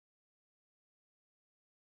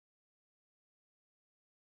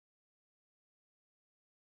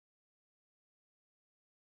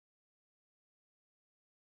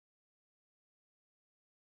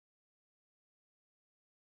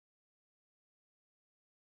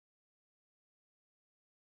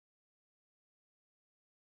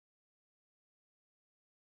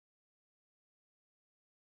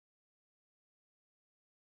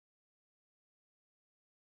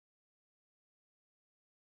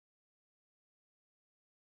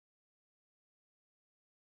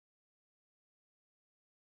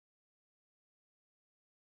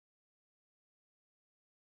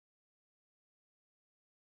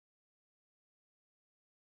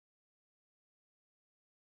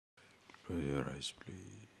Close your eyes, please.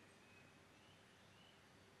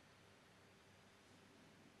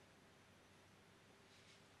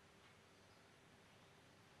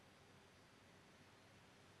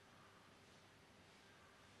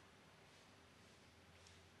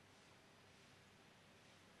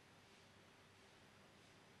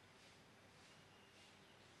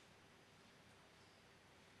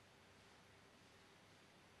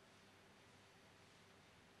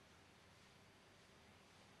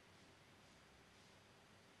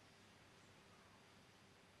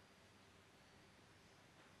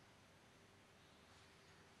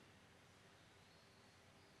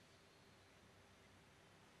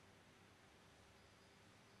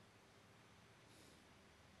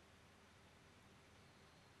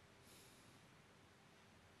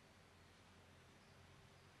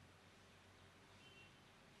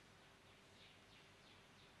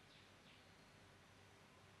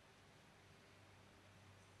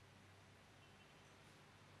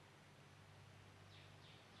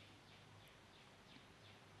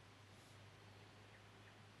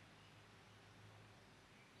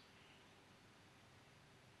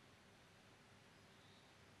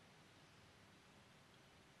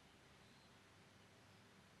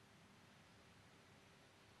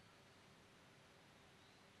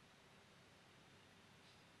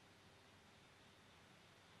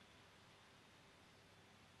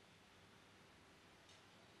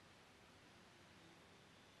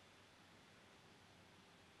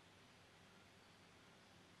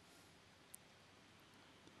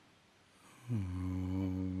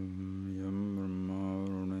 Yam Brahma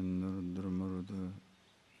Varunendra Rudramaruta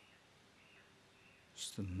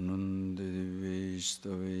Suddhananda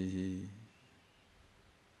Divyastavaihi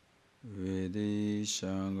Vedai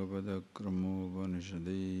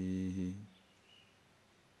Shangapadakramopanishadaihi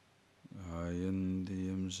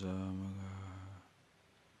Ayandiyam Samaga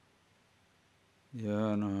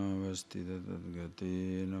Yanavastita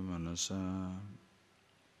Tadgatena Manasa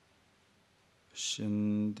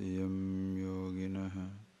Shantiyam Yoginaha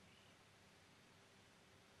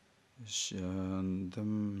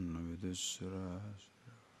Shantam Navidusras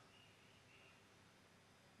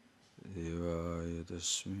Devaya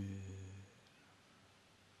Tasmi.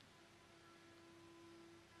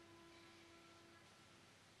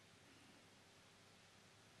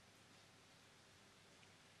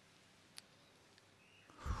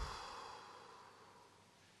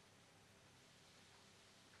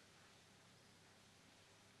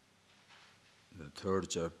 The third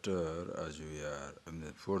chapter, as we are, and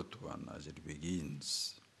the fourth one, as it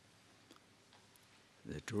begins,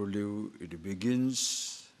 I told you it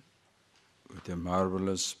begins with a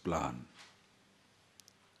marvelous plan.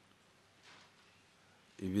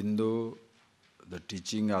 Even though the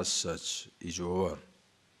teaching as such is over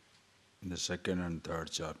in the second and third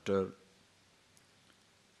chapter,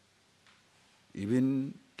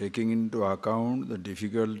 even taking into account the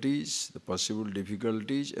difficulties, the possible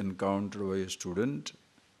difficulties encountered by a student,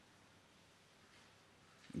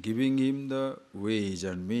 giving him the ways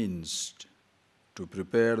and means to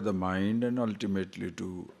prepare the mind and ultimately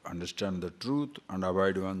to understand the truth and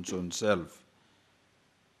avoid one's own self.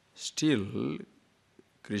 Still,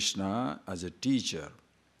 Krishna, as a teacher,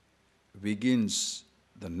 begins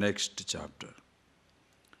the next chapter,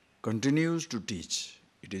 continues to teach.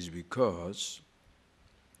 It is because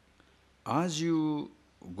as you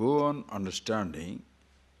go on understanding,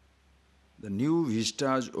 the new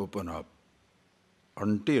vistas open up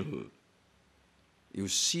until you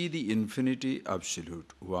see the infinity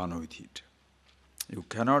absolute one with it. You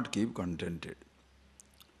cannot keep contented.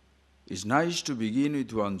 It's nice to begin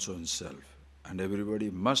with one's own self, and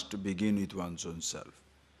everybody must begin with one's own self.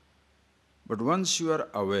 But once you are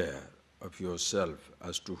aware of yourself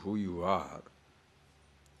as to who you are,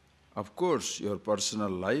 of course your personal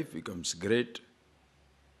life becomes great,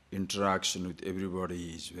 interaction with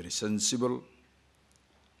everybody is very sensible,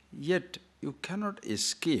 yet you cannot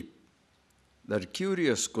escape that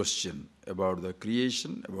curious question about the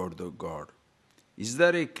creation, about the God. Is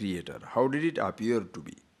there a creator? How did it appear to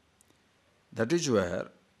be? That is where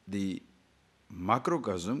the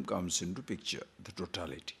macrocosm comes into picture, the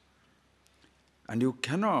totality. And you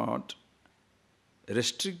cannot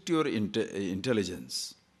restrict your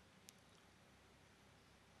intelligence.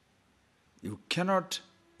 You cannot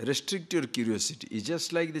restrict your curiosity. It's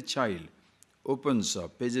just like the child opens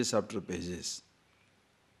up pages after pages.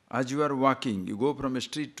 As you are walking, you go from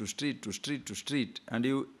street to street to street to street, and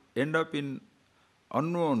you end up in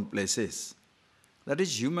unknown places. That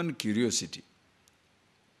is human curiosity.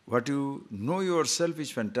 What you know yourself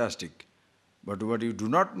is fantastic, but what you do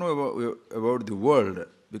not know about the world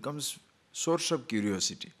becomes source of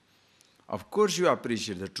curiosity. Of course you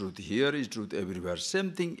appreciate the truth. Here is truth everywhere.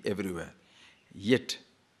 Same thing everywhere. Yet,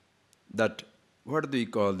 that, what do we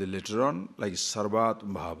call the later on? Like Sarvat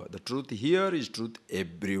Bhava. The truth here is truth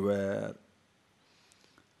everywhere.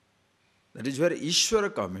 That is where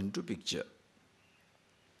Ishvara comes into picture.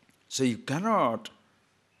 So you cannot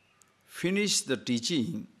finish the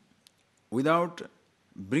teaching without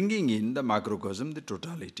bringing in the macrocosm, the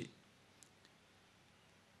totality.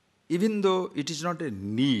 Even though it is not a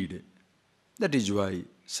need, that is why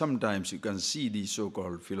sometimes you can see the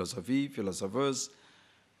so-called philosophers,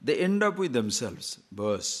 they end up with themselves,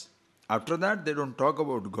 verse. After that, they don't talk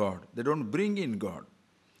about God. They don't bring in God.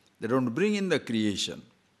 They don't bring in the creation.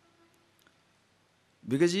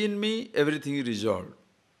 Because in me, everything is resolved,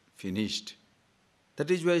 finished.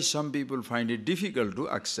 That is why some people find it difficult to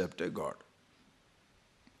accept a God.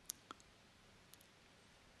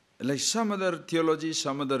 Like some other theology,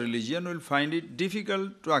 some other religion will find it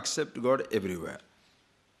difficult to accept God everywhere.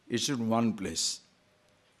 It's in one place.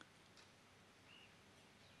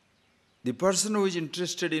 The person who is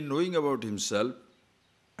interested in knowing about himself,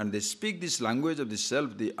 and they speak this language of the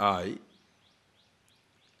self, the I,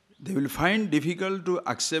 they will find difficult to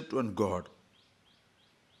accept one God.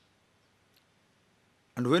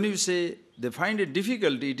 And when you say they find a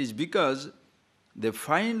difficulty, it is because they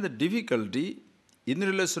find the difficulty in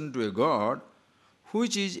relation to a God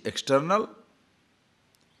which is external,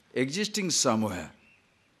 existing somewhere.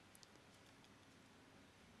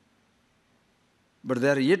 But they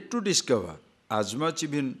are yet to discover, as much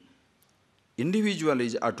even individual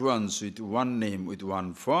is at once with one name, with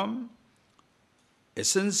one form,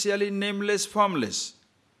 essentially nameless, formless,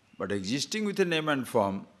 but existing with a name and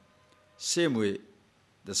form, same way,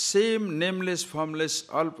 the same nameless, formless,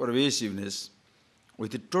 all-pervasiveness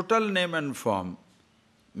with a total name and form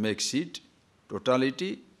makes it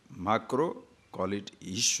totality, macro, call it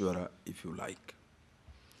Ishvara if you like.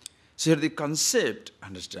 So here the concept,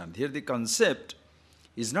 understand, here the concept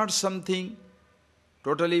is not something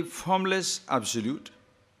totally formless, absolute,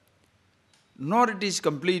 nor it is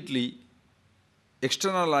completely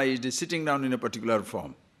externalized, sitting down in a particular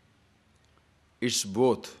form. It's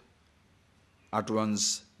both, at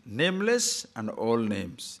once nameless and all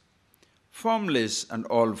names, formless and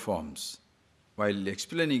all forms. While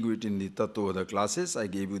explaining it in the Tattva classes, I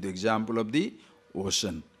gave you the example of the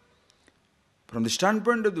ocean. From the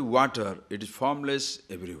standpoint of the water, it is formless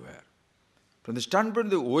everywhere. From the standpoint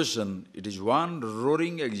of the ocean, it is one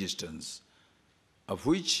roaring existence, of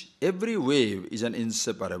which every wave is an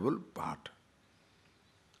inseparable part.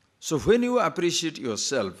 So when you appreciate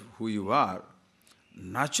yourself, who you are,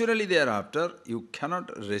 naturally thereafter you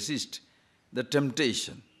cannot resist the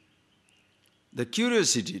temptation, the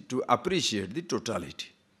curiosity to appreciate the totality.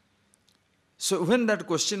 So when that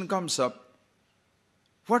question comes up,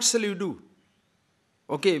 what shall you do?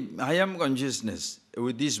 Okay, I am consciousness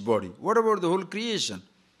with this body. What about the whole creation?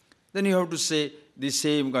 Then you have to say the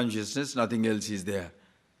same consciousness, nothing else is there.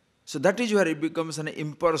 So that is where it becomes an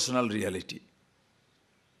impersonal reality.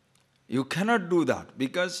 You cannot do that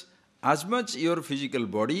because as much your physical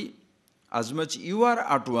body, as much you are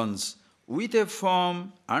at once with a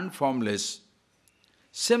form and formless,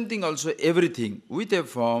 same thing also everything with a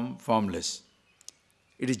form, formless.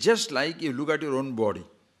 It is just like you look at your own body.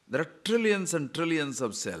 There are trillions and trillions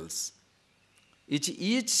of cells.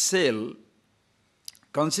 Each cell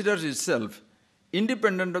considers itself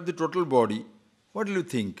independent of the total body. What do you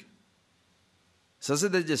think? So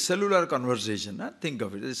there is a cellular conversation. Think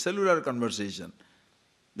of it, a cellular conversation.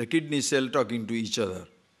 The kidney cell talking to each other,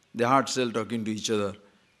 the heart cell talking to each other.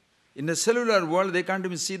 In a cellular world, they can't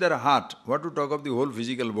even see their heart. What to talk of the whole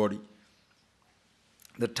physical body?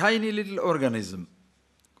 The tiny little organism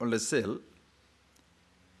called a cell,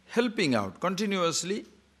 helping out, continuously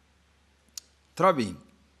throbbing,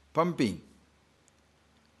 pumping.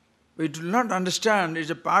 It will not understand it's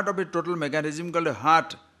a part of a total mechanism called a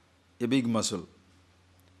heart, a big muscle.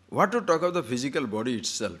 What to talk of the physical body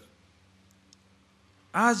itself?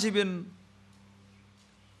 As even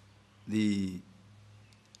the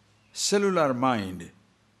cellular mind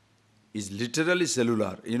is literally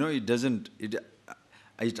cellular, it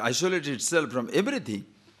isolates itself from everything.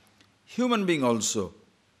 Human being also,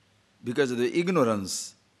 because of the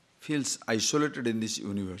ignorance, feels isolated in this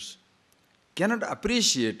universe, cannot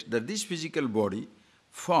appreciate that this physical body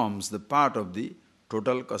forms the part of the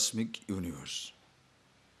total cosmic universe.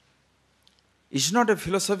 It's not a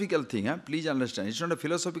philosophical thing, please understand. It's not a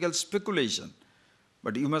philosophical speculation,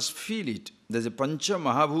 but you must feel it. There's a Pancha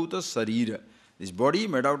Mahabhuta Sarira, this body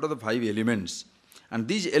made out of the 5 elements. And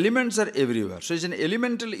these elements are everywhere. So it's an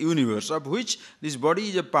elemental universe of which this body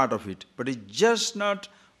is a part of it. But it's just not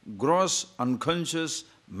gross unconscious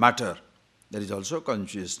matter. There is also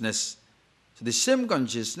consciousness. So the same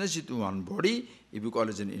consciousness is one body. If you call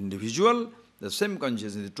it an individual, the same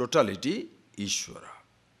consciousness, the totality, Ishvara.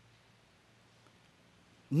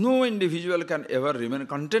 No individual can ever remain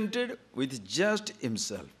contented with just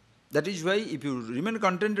himself. That is why if you remain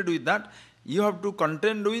contented with that, you have to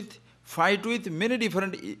contend with, fight with many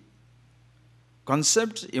different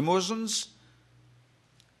concepts, emotions,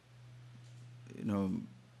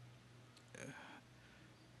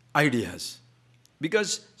 ideas.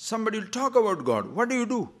 Because somebody will talk about God. What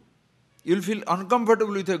do? You will feel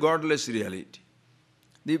uncomfortable with a godless reality.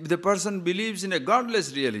 If the person believes in a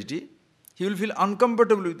godless reality, he will feel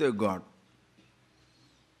uncomfortable with a God.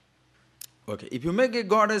 Okay, if you make a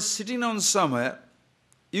God as sitting on somewhere,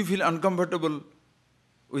 you feel uncomfortable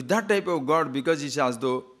with that type of God because he's as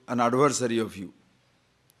though an adversary of you.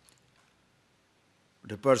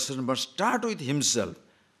 The person must start with himself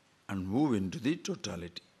and move into the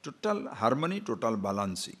totality. Total harmony, total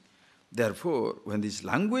balancing. Therefore, when this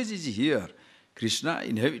language is here, Krishna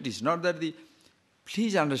inhabits, it is not that the,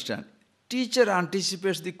 please understand, teacher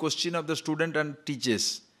anticipates the question of the student and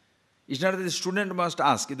teaches. It's not that the student must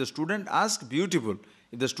ask. If the student asks, beautiful.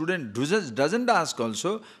 If the student doesn't ask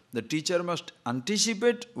also, the teacher must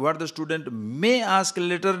anticipate what the student may ask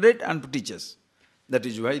later date and teaches. That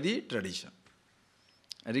is why the tradition.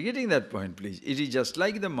 Are you getting that point, please? It is just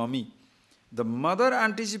like the mummy. The mother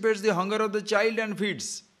anticipates the hunger of the child and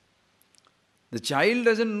feeds. The child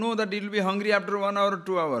doesn't know that he will be hungry after 1 hour or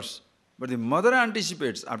 2 hours. But the mother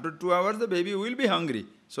anticipates, after 2 hours the baby will be hungry.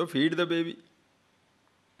 So feed the baby.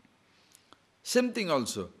 Same thing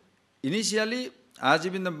also. Initially, as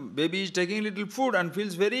even the baby is taking little food and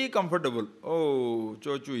feels very comfortable. Oh,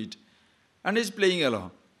 chochu eat. And is playing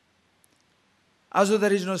along. As though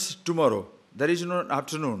there is no tomorrow. There is no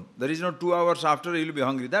afternoon. There is no 2 hours after he will be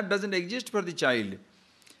hungry. That doesn't exist for the child.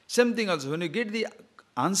 Same thing also. When you get the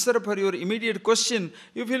answer for your immediate question,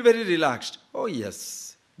 you feel very relaxed. Oh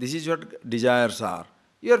yes, this is what desires are.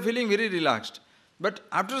 You are feeling very relaxed. But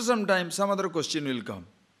after some time, some other question will come.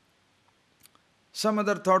 Some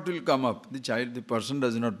other thought will come up. The person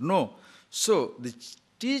does not know. So the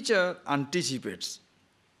teacher anticipates.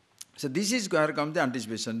 So this is where comes the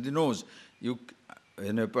anticipation. He knows.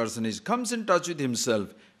 When a person comes in touch with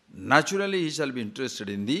himself, naturally he shall be interested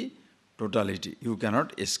in the totality. You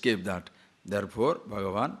cannot escape that. Therefore,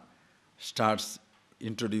 Bhagavan starts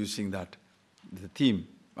introducing that, the theme.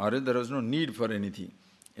 Or there was no need for anything.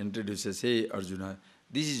 Introduces, hey Arjuna,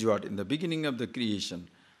 this is what in the beginning of the creation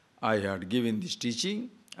I had given this teaching,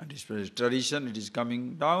 and this tradition, it is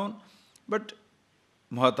coming down. But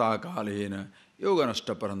Mahata Kalena,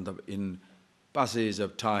 Yoganashta Parantava, in passage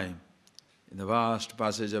of time, in the vast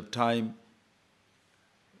passage of time,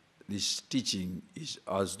 this teaching is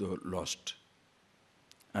as though lost.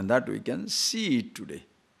 And that we can see it today.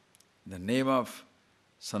 In the name of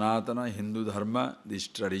Sanatana Hindu Dharma, this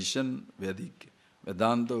tradition, Vedic,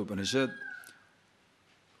 Vedanta, Upanishad,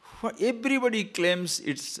 everybody claims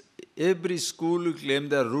every school claims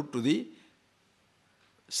their root to the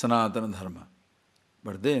Sanatana Dharma.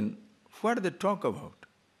 But then, what do they talk about?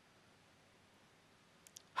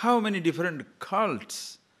 How many different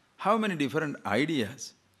cults, how many different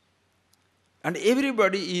ideas. And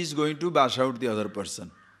everybody is going to bash out the other person.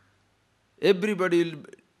 Everybody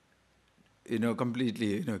will,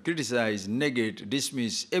 completely, criticize, negate,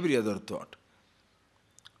 dismiss every other thought.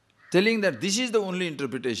 Telling that this is the only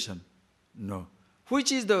interpretation. No.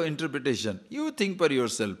 Which is the interpretation? You think for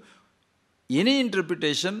yourself. Any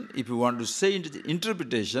interpretation, if you want to say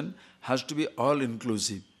interpretation, has to be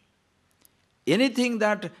all-inclusive. Anything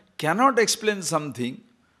that cannot explain something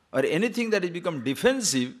or anything that has become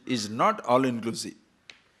defensive is not all-inclusive.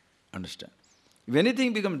 Understand? If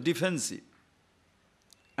anything becomes defensive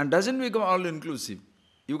and doesn't become all-inclusive,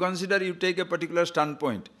 you consider you take a particular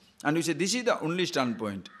standpoint and you say, this is the only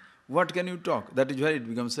standpoint. What can you talk? That is why it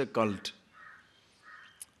becomes a cult.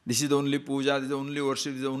 This is the only puja, this is the only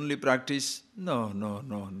worship, this is the only practice. No.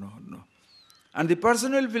 And the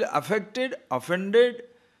person will feel affected, offended,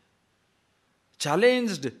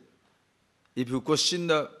 challenged if you question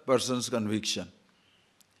the person's conviction.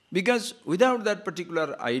 Because without that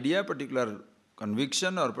particular idea, particular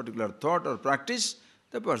conviction or particular thought or practice,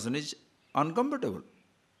 the person is uncomfortable.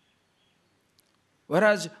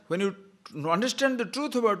 Whereas when you understand the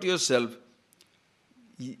truth about yourself,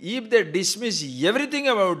 if they dismiss everything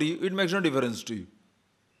about you, it makes no difference to you.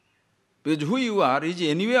 Because who you are is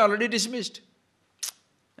anyway already dismissed.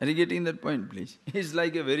 Are you getting that point, please? It's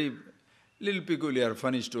like a very little peculiar,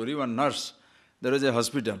 funny story. One nurse, there was a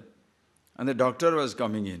hospital, and the doctor was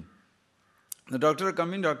coming in. The doctor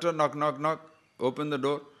come in, doctor knock, knock, knock, open the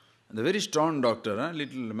door. And the very strong doctor,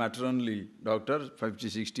 little matronly doctor, 50,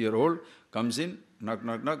 60-year-old, comes in, knock,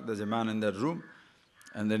 knock, knock. There's a man in that room.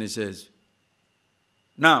 And then he says,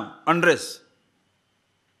 now, undress.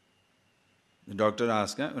 The doctor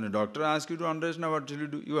asks, when a doctor asks you to undress, now what will you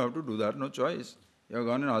do? You have to do that, no choice. You have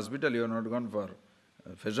gone in hospital, you have not gone for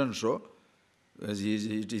a fashion show.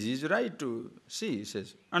 It is his right to see, he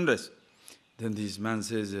says, undress. Then this man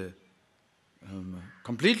says,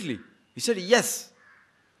 completely. He said, yes.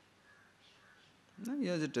 He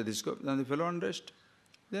has a telescope, then the fellow undressed.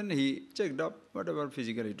 Then he checked up, whatever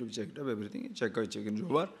physically to checked up, everything, check is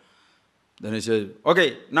over. Then he says,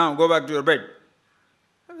 okay, now go back to your bed.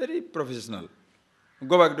 Very professional.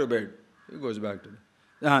 Go back to bed. He goes back to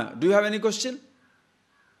bed. Do you have any question?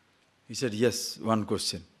 He said, yes, one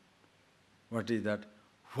question. What is that?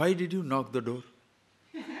 Why did you knock the door?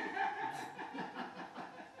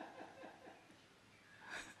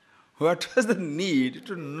 What was the need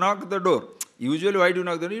to knock the door? Usually why do you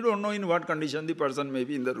knock the door? You don't know in what condition the person may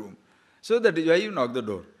be in the room. So that is why you knock the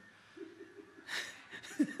door.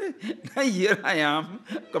 Now here I am,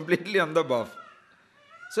 completely on the buff.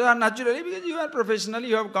 So naturally, because you are professional,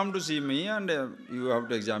 you have come to see me and you have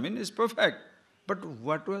to examine, it's perfect. But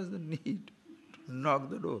what was the need to knock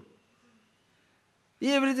the door?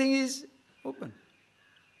 Everything is open.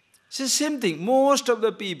 It's the same thing. Most of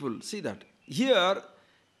the people, see that. Here,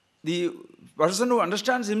 the person who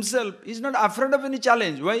understands himself is not afraid of any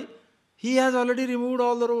challenge. Why? He has already removed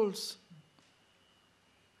all the roles.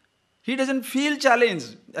 He doesn't feel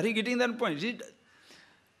challenged. Are you getting that point?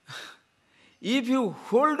 If you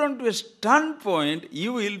hold on to a standpoint,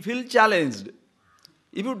 you will feel challenged.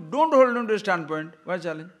 If you don't hold on to a standpoint, why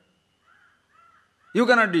challenge? You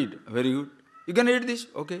cannot eat. Very good. You can eat this.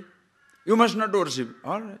 Okay. You must not worship.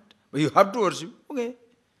 All right. But you have to worship. Okay.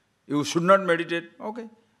 You should not meditate. Okay.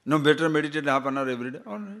 No, better meditate half an hour every day.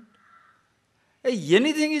 All right. Hey,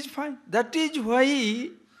 anything is fine. That is why,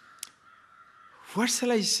 what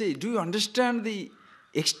shall I say? Do you understand the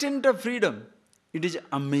extent of freedom? It is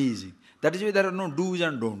amazing. That is why there are no do's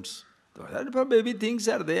and don'ts. Maybe things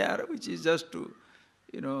are there, which is just to,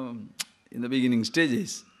 in the beginning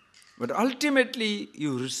stages. But ultimately,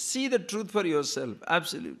 you see the truth for yourself,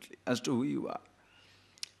 absolutely, as to who you are.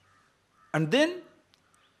 And then,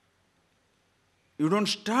 you don't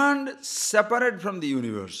stand separate from the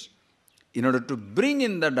universe. In order to bring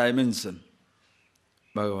in the dimension,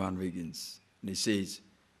 Bhagavan begins. And he says,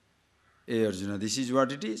 hey Arjuna, this is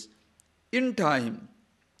what it is. In time,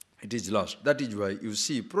 it is lost. That is why you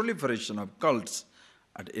see proliferation of cults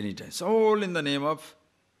at any time. So all in the name of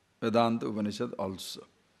Vedanta Upanishad also.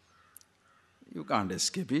 You can't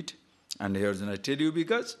escape it. And here I tell you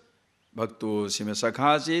because Bhakto Sime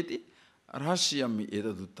Sakha Cheti Rahasyam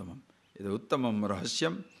Edad Uttamam. Edad Uttamam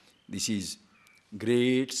Rahasyam. This is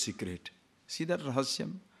great secret. See that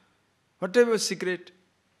Rahasyam? Whatever secret.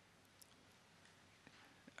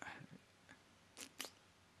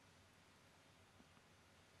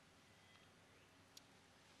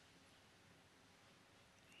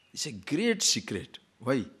 It's a great secret.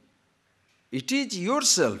 Why? It is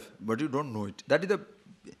yourself, but you don't know it. That is the,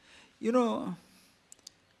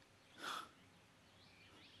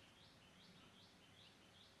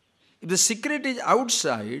 if the secret is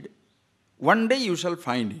outside, one day you shall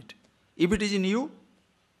find it. If it is in you,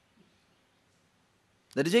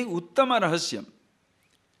 that is a Uttama Rahasyam.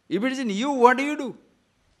 If it is in you, what do you do?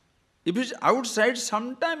 If it is outside,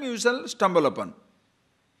 sometime you shall stumble upon.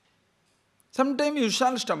 Sometime you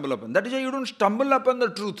shall stumble upon. That is why you don't stumble upon the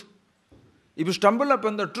truth. If you stumble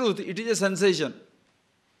upon the truth, it is a sensation.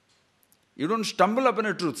 You don't stumble upon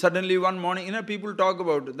a truth. Suddenly one morning, people talk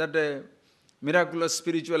about that miraculous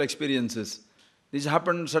spiritual experiences. This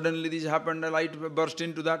happened, suddenly this happened, a light burst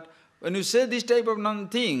into that. When you say this type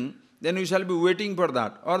of thing, then you shall be waiting for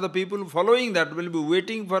that. Or the people following that will be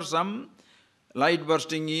waiting for some light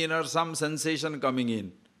bursting in or some sensation coming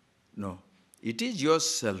in. No. It is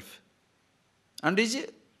yourself. And is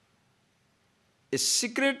a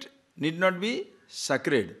secret need not be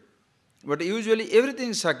sacred. But usually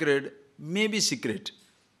everything sacred may be secret.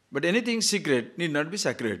 But anything secret need not be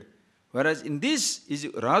sacred. Whereas in this is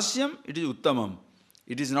Rahasyam, it is Uttamam.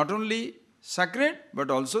 It is not only sacred, but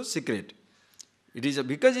also secret. It is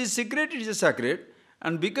because it is secret, it is a sacred.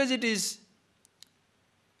 And because it is,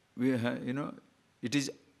 it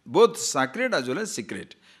is both sacred as well as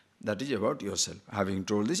secret. That is about yourself. Having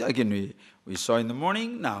told this, again we saw in the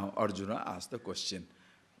morning, now Arjuna asked the question.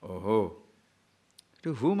 Oh,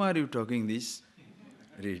 to whom are you talking this?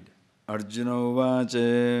 Read. Arjuna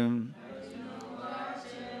uvacha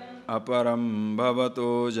aparam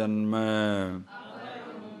bhavato janma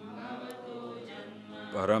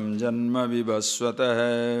param janma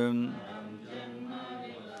vivasvatah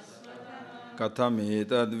katham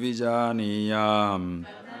etad vijaniyam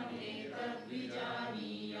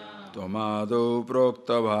tvamado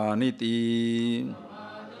proktavaniti.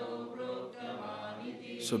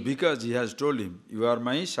 So because he has told him, you are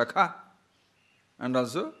my Shakha and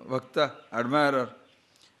also Bhakta, admirer.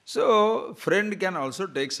 So friend can also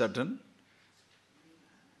take certain,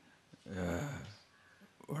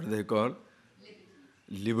 what they call?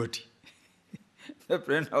 Liberty. The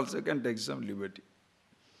friend also can take some liberty.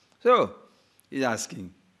 So, he is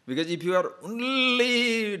asking, because if you are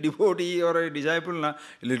only devotee or a disciple, a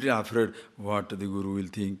little afraid what the Guru will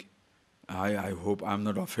think. I hope I am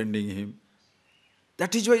not offending him.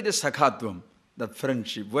 That is why the Sakhatvam, the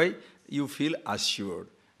friendship, why you feel assured,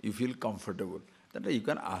 you feel comfortable, that you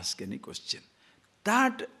can ask any question.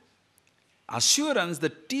 That assurance the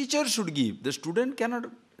teacher should give, the student cannot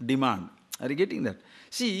demand. Are you getting that?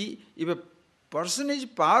 See, if a person is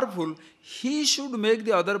powerful, he should make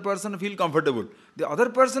the other person feel comfortable. The other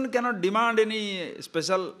person cannot demand any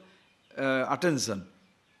special attention.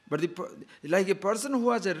 But like a person who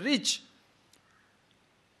has a rich,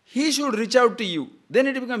 he should reach out to you. Then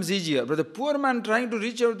it becomes easier. But the poor man trying to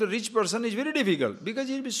reach out to the rich person is very difficult because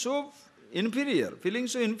he will be so inferior, feeling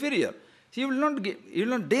so inferior. He will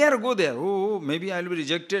not dare go there. Oh, maybe I will be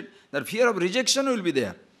rejected. That fear of rejection will be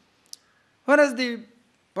there. Whereas the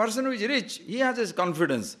person who is rich, he has his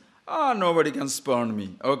confidence. Nobody can spurn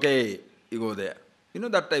me. Okay, you go there. You know,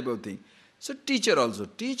 that type of thing. So teacher also.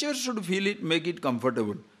 Teacher should feel it, make it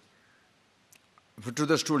comfortable. To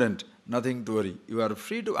the student, nothing to worry. You are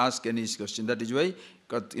free to ask any question. That is why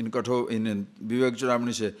in Vivek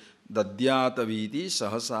Chudamani says, Dadyat aviti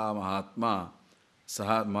sahasa mahatma.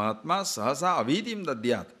 Mahatma sahasa avitim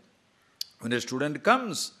dadyat. When a student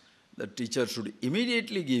comes, the teacher should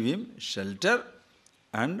immediately give him shelter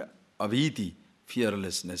and aviti,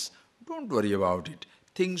 fearlessness. Don't worry about it.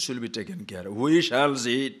 Things will be taken care of. We shall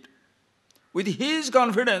see it. With his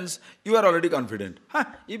confidence, you are already confident.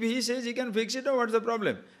 If he says he can fix it, what's the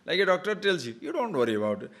problem? Like a doctor tells you, you don't worry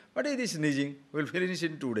about it. What is this sneezing? We'll finish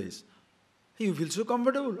in 2 days. You feel so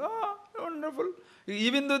comfortable. Wonderful.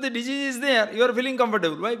 Even though the disease is there, you are feeling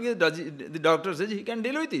comfortable. Why? Because the doctor says he can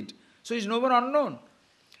deal with it. So it's no more unknown.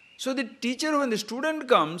 So the teacher, when the student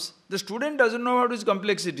comes, the student doesn't know about his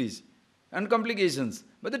complexities and complications.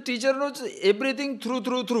 But the teacher knows everything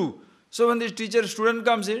through. So when this student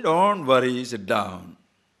comes in, don't worry, sit down.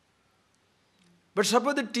 But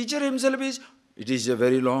suppose the teacher himself it is a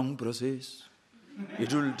very long process.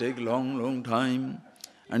 It will take long time.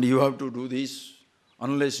 And you have to do this.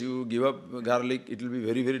 Unless you give up garlic, it will be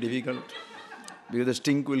very, very difficult. Because the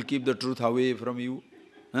stink will keep the truth away from you.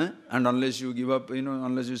 And unless you give up,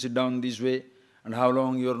 unless you sit down this way, and how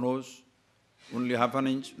long your nose? Only half an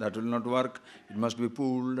inch, that will not work. It must be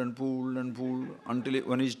pulled until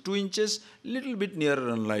when it's 2 inches, little bit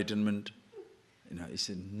nearer enlightenment. It's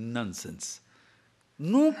a nonsense.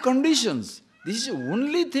 No conditions. This is the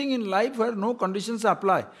only thing in life where no conditions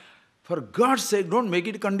apply. For God's sake, don't make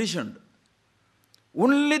it conditioned.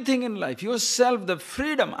 Only thing in life, yourself, the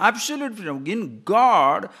freedom, absolute freedom. In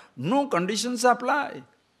God, no conditions apply.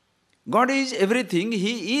 God is everything,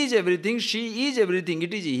 He is everything, she is everything.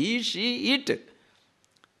 It is He, she, it.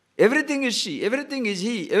 Everything is she, everything is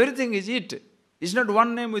he, everything is it. It's not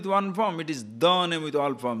one name with one form, it is the name with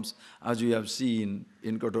all forms, as we have seen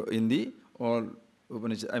in the all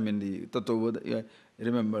Upanishad, the Tattva.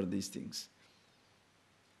 Remember these things.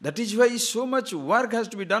 That is why so much work has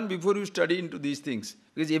to be done before you study into these things.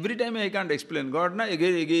 Because every time I can't explain God,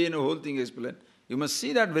 again a whole thing explain. You must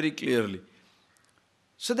see that very clearly.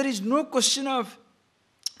 So there is no question of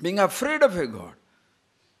being afraid of a God.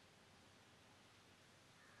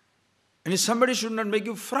 And somebody should not make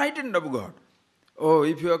you frightened of God. Oh,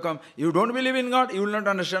 if you have come, you don't believe in God, you will not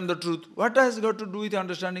understand the truth. What has got to do with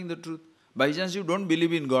understanding the truth? By chance you don't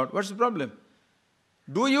believe in God, what's the problem?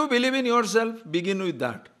 Do you believe in yourself? Begin with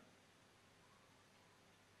that.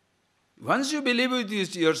 Once you believe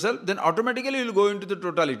with yourself, then automatically you will go into the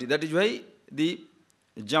totality. That is why the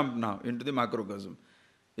jump now into the macrocosm.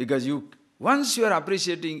 Because once you are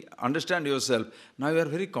appreciating, understand yourself, now you are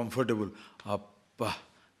very comfortable. Appa,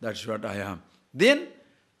 that's what I am. Then,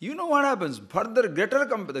 you know what happens? Further,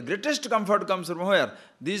 the greatest comfort comes from where?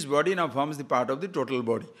 This body now forms the part of the total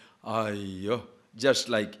body. Just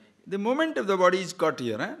like the moment of the body is cut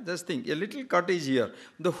here, just think, a little cut is here.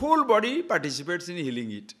 The whole body participates in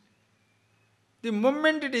healing it. The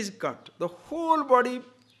moment it is cut, the whole body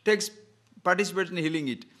participates in healing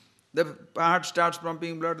it. The heart starts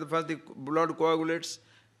pumping blood, first the blood coagulates,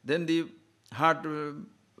 then the heart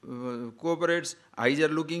cooperates, eyes are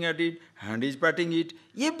looking at it, hand is patting it,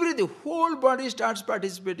 the whole body starts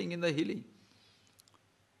participating in the healing.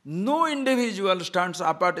 No individual stands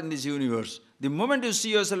apart in this universe. The moment you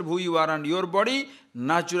see yourself who you are and your body,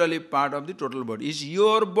 naturally part of the total body. It's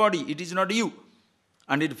your body, it is not you.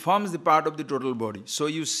 And it forms the part of the total body. So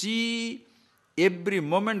you see every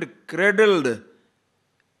moment cradled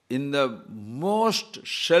in the most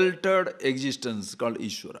sheltered existence called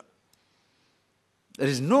Ishvara. There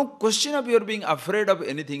is no question of your being afraid of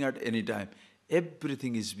anything at any time.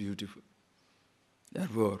 Everything is beautiful.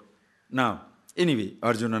 Therefore, now, anyway,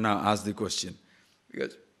 Arjuna now asks the question.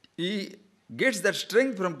 Because he gets that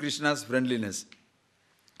strength from Krishna's friendliness.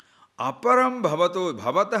 Aparam bhavato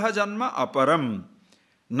bhavataha janma aparam.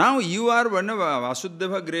 Now you are one of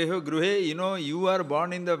Vasudeva Gruhe, you are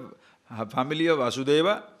born in the family of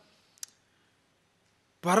Vasudeva.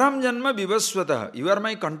 Param janma vivaswataha. You are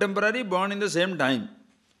my contemporary born in the same time.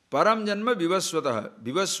 Param janma vivaswataha.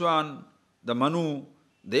 Vivaswan, the Manu,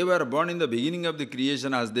 they were born in the beginning of the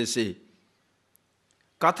creation, as they say.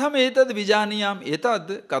 Katham etad vijaniyam,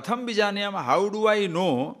 etad katham vijaniyam, how do I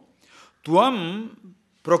know? Tvam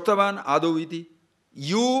proktavan adoviti.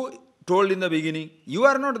 You told in the beginning, you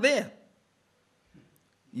are not there.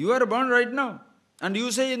 You are born right now. And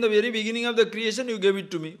you say in the very beginning of the creation, you gave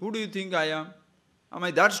it to me. Who do you think I am? Am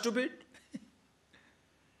I that stupid?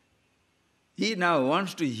 He now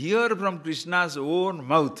wants to hear from Krishna's own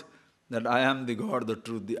mouth that I am the God, the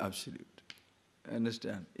truth, the absolute.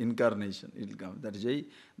 Understand? Incarnation will come. That is why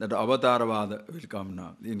that Avataravada will come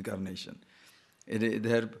now, the incarnation.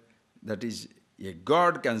 That is, a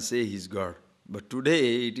God can say he is God. But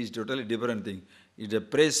today it is totally different thing. It's a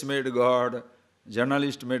press-made God,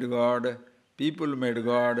 journalist-made God, people-made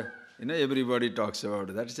God. Everybody talks about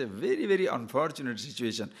it. That is a very, very unfortunate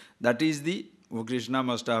situation. That is the, Krishna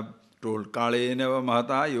must have told, Kaleneva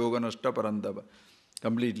Mahata Yoganashta Parantava.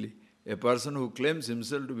 Completely. A person who claims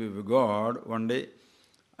himself to be God, one day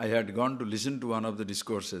I had gone to listen to one of the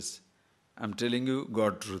discourses. I'm telling you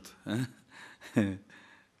God truth.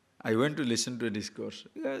 I went to listen to a discourse.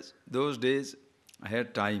 Because those days I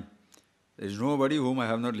had time. There is nobody whom I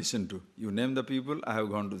have not listened to. You name the people, I have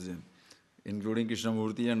gone to them, including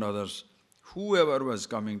Krishnamurti and others. Whoever was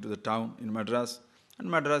coming to the town in Madras, and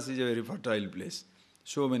Madras is a very fertile place.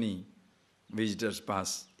 So many visitors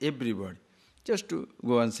pass, everybody, just to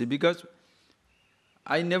go and see. Because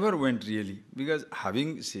I never went really, because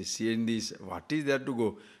having seen this, what is there to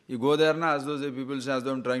go? You go there now as though the people say as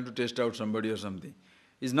though I'm trying to test out somebody or something.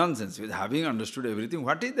 It's nonsense. With having understood everything,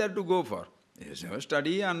 what is there to go for? Yes,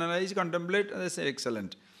 study, analyze, contemplate, and they say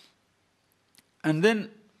excellent. And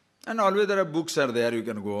always there are books are there, you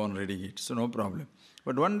can go on reading it, so no problem.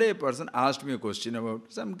 But one day a person asked me a question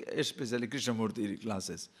about some, especially Krishnamurti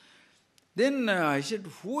classes. Then I said,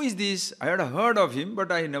 who is this? I had heard of him,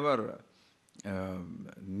 but I never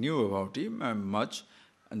knew about him much.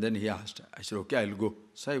 And then he asked, I said, okay, I'll go.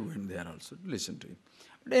 So I went there also to listen to him.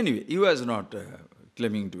 But anyway, he was not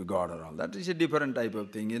claiming to be God or all. That is a different type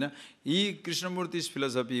of thing. Krishnamurti's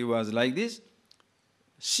philosophy was like this.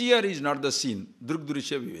 Seer is not the seen.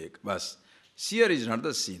 Drugdrishya vivek. Bas. Seer is not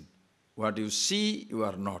the seen. What you see, you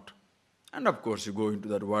are not. And of course, you go into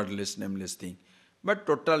that wordless, nameless thing. But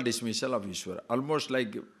total dismissal of Ishvara. Almost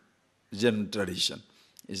like Jain tradition.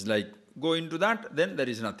 It's like, go into that, then there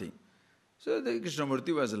is nothing. So the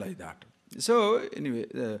Krishnamurti was like that. So anyway,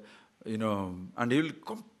 and he will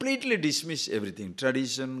completely dismiss everything.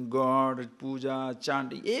 Tradition, God, puja,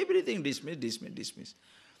 chanting, everything dismiss.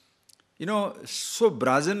 So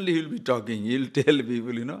brazenly he will be talking. He will tell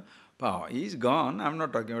people, he is gone. I'm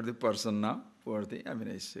not talking about the person now. Poor thing.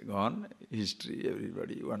 It's gone. History,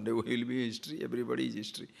 everybody. One day he will be history. Everybody is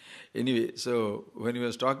history. Anyway, so when he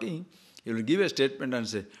was talking, he will give a statement and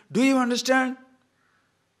say, do you understand?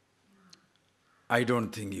 I don't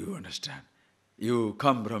think you understand. You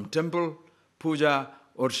come from temple, puja,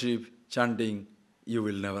 worship, chanting, you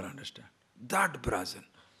will never understand. That brazen.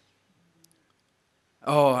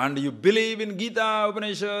 Oh, and you believe in Gita,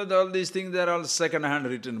 Upanishad, all these things, they are all second-hand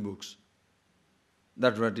written books.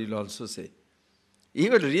 That's what he'll also say. He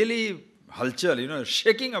will really halchal,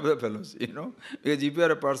 shaking up the fellows, because if you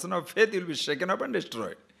are a person of faith, you'll be shaken up and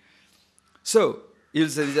destroyed. So, he'll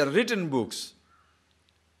say these are written books.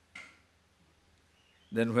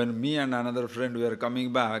 Then when me and another friend were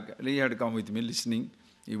coming back, he had come with me listening,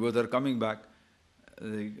 we both are coming back.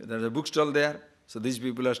 There's a bookstall there, so these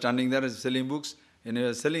people are standing there selling books, and he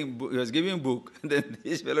was giving a book, then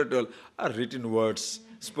this fellow told, are written words,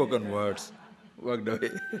 spoken words. walked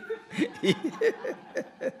away.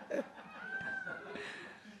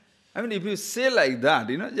 I mean, if you say like that,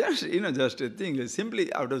 just a thing,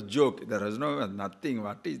 simply out of joke, there was nothing,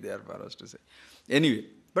 what is there for us to say? Anyway,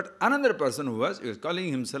 but another person he was calling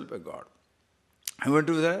himself a god. I went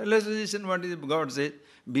to the, let's listen what is God says.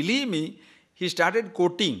 Believe me, he started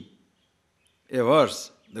quoting a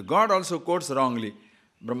verse. The God also quotes wrongly.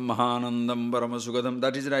 Brahmanandam Paramasukadam.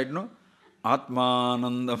 That is right, no?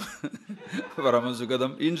 Atmanandam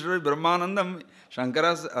Paramasukadam. Instead of Brahmanandam,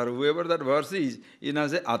 Shankaras or whoever that verse is, he now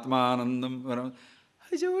say Atmanandam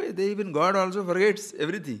Paramasukadam. Even God also forgets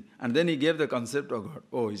everything. And then he gave the concept of God.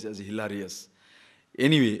 Oh, he says hilarious.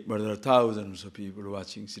 Anyway, but there are thousands of people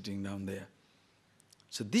watching, sitting down there.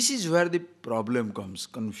 So this is where the problem comes,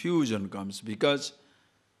 confusion comes, because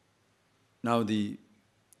now the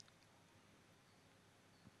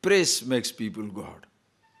press makes people God.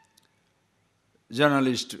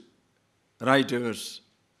 Journalists, writers,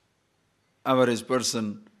 average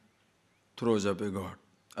person throws up a God.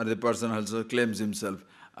 Or the person also claims himself,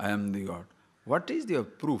 I am the God. What is the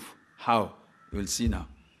proof? How? We will see now.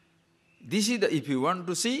 This is the, if you want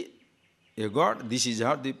to see a God, this is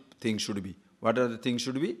how the thing should be. What are the things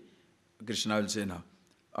should be? Krishna will say now.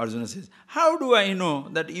 Arjuna says, how do I know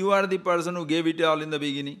that you are the person who gave it all in the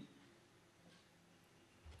beginning?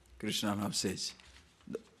 Krishna now says,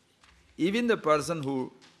 even the person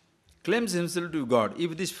who claims himself to God,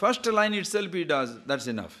 if this first line itself he does, that's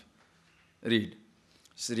enough. Read.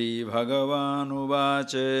 Sri Bhagavan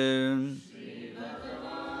Uvacha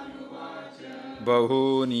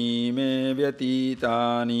Bahuni me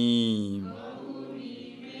vyatitani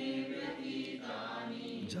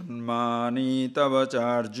Janmani tava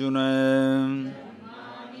charjuna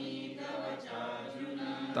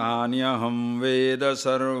Tanyaham veda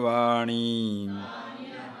sarvani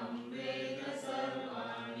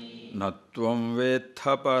Natvam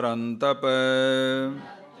vetha parantapa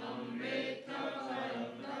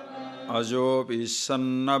Ajopi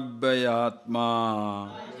sannabhyatma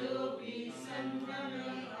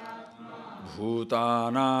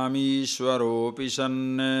Bhutanam ishwaropi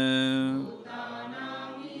sanne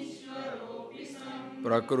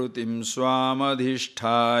Prakrutim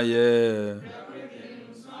swamadhisthaya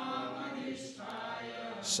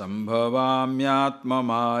Sambhavamyatma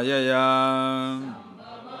mayaya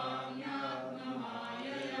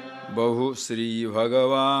Bahu Sri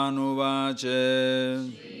Bhagavan Uvacha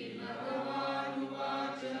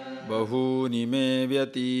Bahuni me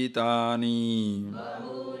vyatitani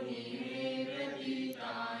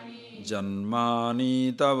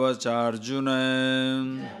Janmani tava charjuna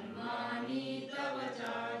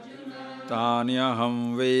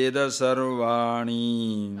Tanyaham veda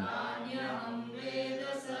sarvani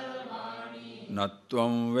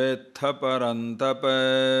Natvam vetha parantapa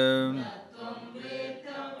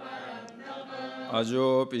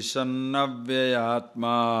Ajopi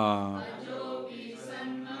sannavyayatma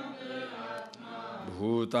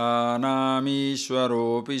Bhutanam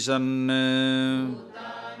ishwaropi sanne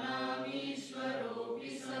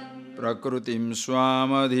Prakrutim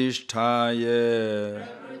swamadhisthaya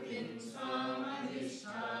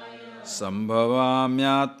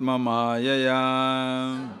Sambhavamyatma mayaya.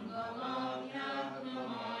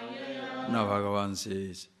 Now Bhagavan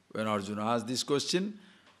says, when Arjuna asks this question,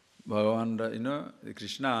 Bhagavan,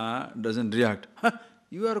 Krishna doesn't react.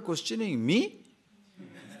 You are questioning me?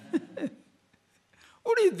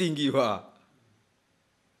 What do you think you are?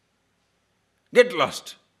 Get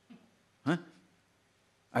lost.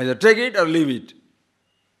 Either take it or leave it.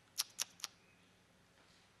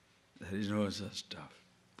 There is no such stuff.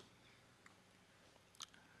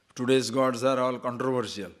 Today's gods are all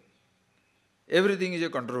controversial. Everything is a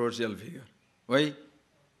controversial figure. Why?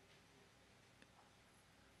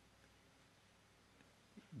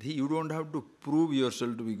 You don't have to prove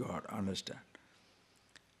yourself to be God, understand.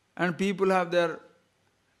 And people have their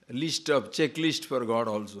checklist for God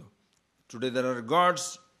also. Today there are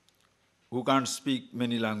gods who can't speak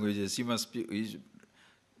many languages. He must speak, his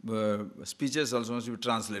speeches also must be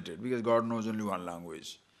translated, because God knows only one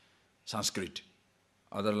language, Sanskrit.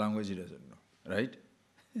 Other language he doesn't know, right?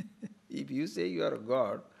 If you say you are a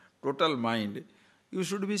God, total mind, you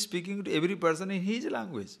should be speaking to every person in his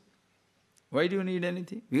language. Why do you need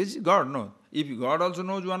anything? Because God knows. If God also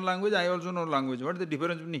knows one language, I also know language. What is the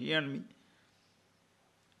difference between he and me?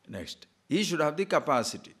 Next, he should have the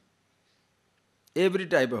capacity. Every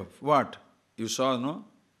type of what? You saw, no?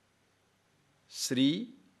 Sri,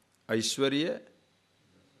 Aishwarya,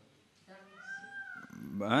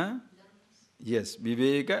 yes,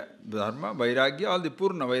 Viveka, Dharma, Vairagya, all the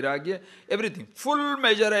Purna, Vairagya, everything. Full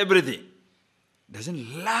measure everything.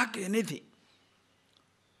 Doesn't lack anything.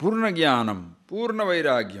 Purna Jnanam, Purna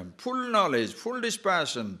Vairagyam, full knowledge, full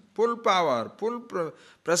dispassion, full power, full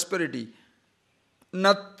prosperity.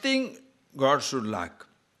 Nothing God should lack.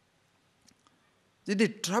 See, the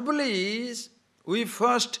trouble is, we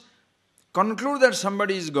first conclude that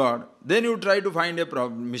somebody is God, then you try to find a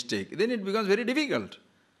mistake. Then it becomes very difficult.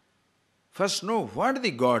 First know what the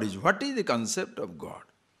God is, what is the concept of God.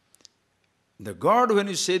 The God, when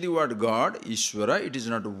you say the word God, Ishvara, it is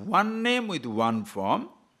not one name with one form.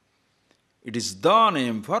 It is the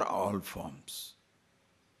name for all forms.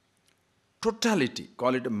 Totality,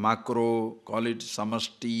 call it macro, call it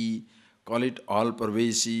samashti, call it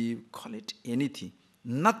all-pervasive, call it anything.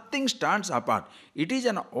 Nothing stands apart. It is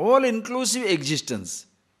an all-inclusive existence.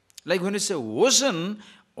 Like when you say ocean,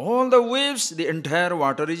 all the waves, the entire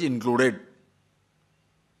water is included.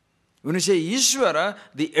 When you say Ishvara,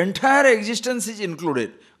 the entire existence is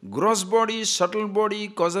included. Gross body, subtle body,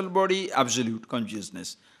 causal body, absolute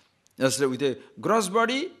consciousness. Just like with a gross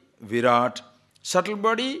body, Virat. Subtle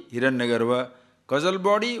body, Hiranyagarbha. Causal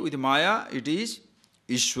body, with Maya, it is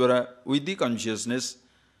Ishvara, with the consciousness.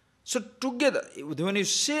 So together, when you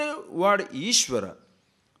say word Ishvara,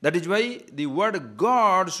 that is why the word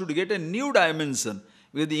God should get a new dimension.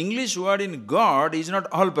 Because the English word in God is not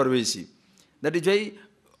all-pervasive. That is why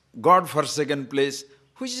God for second place,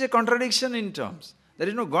 which is a contradiction in terms. There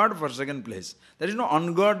is no God for second place. There is no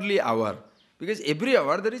ungodly hour. Because every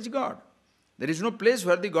hour there is God. There is no place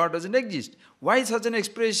where the God doesn't exist. Why such an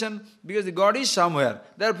expression? Because the God is somewhere,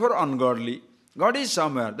 therefore ungodly. God is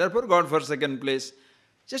somewhere, therefore God for second place.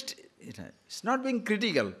 Just, it's not being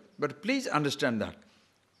critical, but please understand that.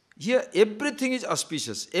 Here everything is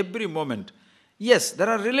auspicious, every moment. Yes, there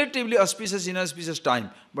are relatively auspicious, inauspicious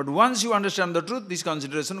time. But once you understand the truth, this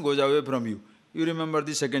consideration goes away from you. You remember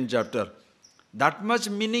the second chapter. That much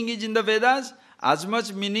meaning is in the Vedas, as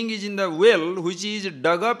much meaning is in the well which is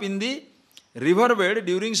dug up in the riverbed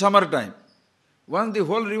during summertime. Once the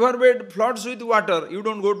whole riverbed floods with water, you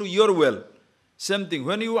don't go to your well. Same thing.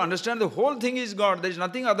 When you understand the whole thing is God, there is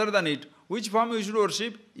nothing other than it. Which form you should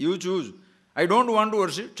worship? You choose. I don't want to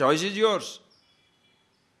worship. Choice is yours.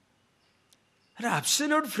 And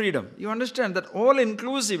absolute freedom. You understand that all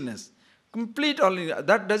inclusiveness, complete all,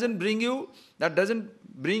 that doesn't bring you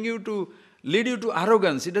to lead you to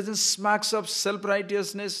arrogance. It doesn't smacks of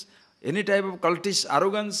self-righteousness, any type of cultish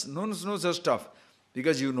arrogance, no such stuff.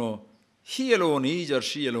 Because you know, he alone is or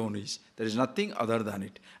she alone is. There is nothing other than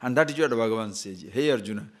it. And that is what Bhagavan says. Hey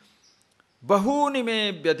Arjuna, bahuni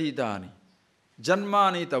me vyatitani,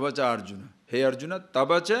 janmani tavacha Arjuna. Hey Arjuna,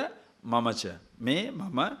 tabacha, mamacha. Me,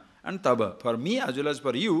 mama, and taba. For me as well as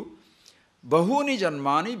for you, bahuni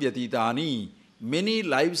janmani vyatitani. Many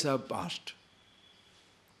lives have passed.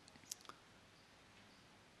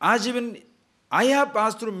 As even I have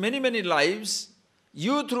passed through many lives,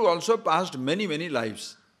 you through also passed many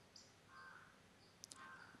lives.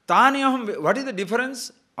 Tani aham, what is the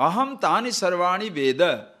difference? Aham tani sarvani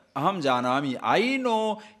veda, aham janami. I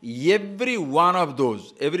know every one of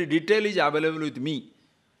those. Every detail is available with me.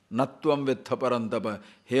 Natvam vetha parantapa.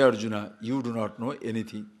 Hey Arjuna, you do not know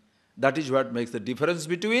anything. That is what makes the difference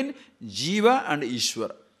between Jiva and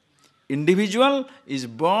Ishvara. Individual is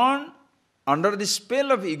born under the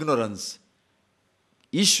spell of ignorance.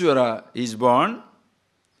 Ishvara is born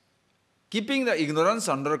keeping the ignorance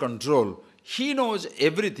under control. He knows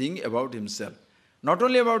everything about himself. Not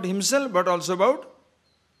only about himself, but also about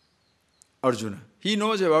Arjuna. He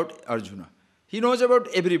knows about Arjuna. He knows about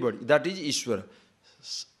everybody. That is Ishvara.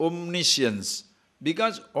 Omniscience.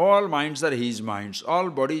 Because all minds are his minds. All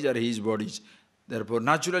bodies are his bodies. Therefore,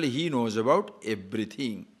 naturally, he knows about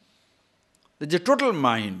everything. There is a total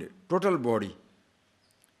mind, total body.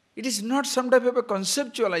 It is not some type of a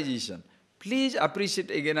conceptualization. Please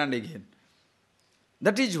appreciate again and again.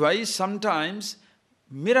 That is why sometimes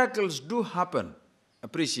miracles do happen.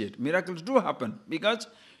 Appreciate. Miracles do happen. Because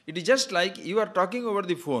it is just like you are talking over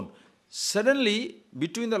the phone. Suddenly,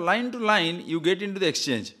 between the line to line, you get into the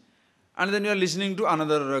exchange. And then you are listening to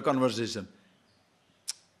another conversation.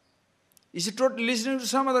 Is listening to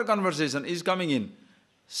some other conversation is coming in.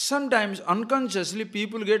 Sometimes unconsciously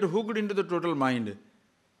people get hooked into the total mind.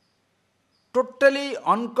 Totally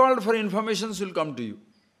uncalled for informations will come to you.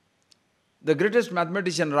 The greatest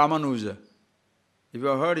mathematician Ramanuja, if you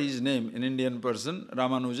have heard his name, an Indian person,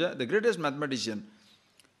 Ramanuja, the greatest mathematician.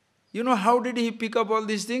 You know how did he pick up all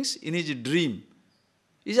these things? In his dream.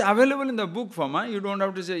 It's available in the book form. You don't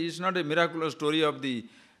have to say, it's not a miraculous story of the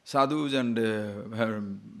sadhus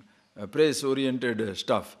and praise-oriented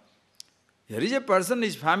stuff. Here is a person,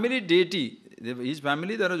 his family deity. His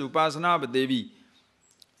family, there is Upasana Devi.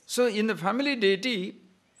 So in the family deity,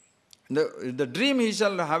 The dream, he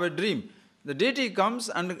shall have a dream. The deity comes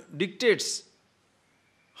and dictates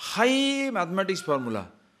high mathematics formula.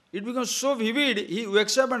 It becomes so vivid, he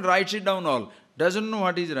wakes up and writes it down all. Doesn't know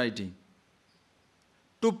what he's writing.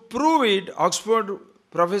 To prove it, Oxford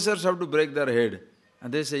professors have to break their head.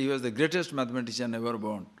 And they say he was the greatest mathematician ever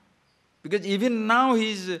born. Because even now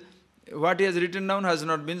what he has written down has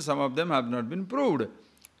not been, some of them have not been proved.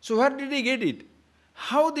 So where did he get it?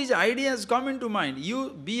 How these ideas come into mind? You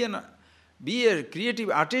be a creative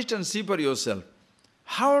artist and see for yourself.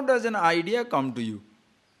 How does an idea come to you?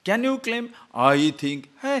 Can you claim, I think,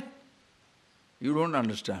 hey, you don't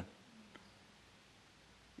understand.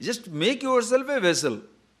 Just make yourself a vessel.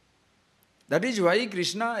 That is why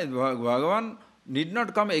Krishna, Bhagavan, need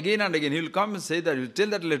not come again and again. He will come and say that, he will tell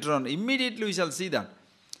that later on. Immediately we shall see that.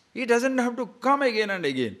 He doesn't have to come again and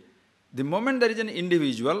again. The moment there is an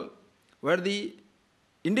individual, where the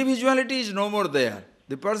individuality is no more there,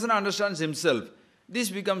 the person understands himself, this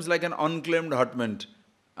becomes like an unclaimed hutment,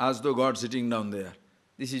 as though God sitting down there.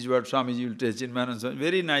 This is what Swamiji will teach in Man and Swami.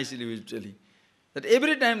 Very nicely he will tell you. That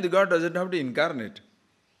every time the God doesn't have to incarnate.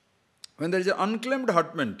 When there is an unclaimed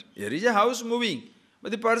hutment, here is a house moving,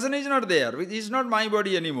 but the person is not there. It is not my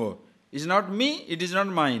body anymore. It is not me, it is not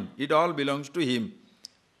mine. It all belongs to him.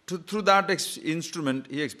 Through that instrument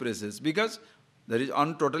he expresses, because there is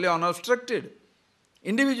totally unobstructed.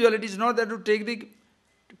 Individuality is not there to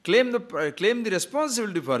claim the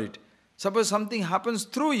responsibility for it. Suppose something happens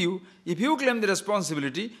through you, if you claim the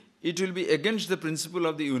responsibility, it will be against the principle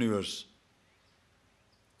of the universe.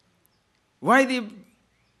 Why the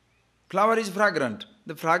flower is fragrant?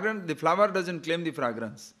 The flower doesn't claim the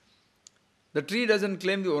fragrance. The tree doesn't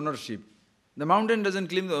claim the ownership. The mountain doesn't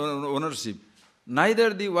claim the ownership.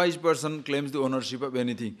 Neither the wise person claims the ownership of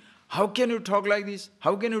anything. How can you talk like this?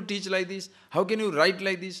 How can you teach like this? How can you write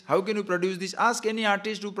like this? How can you produce this? Ask any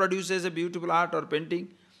artist who produces a beautiful art or painting.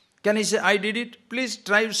 Can he say, I did it? Please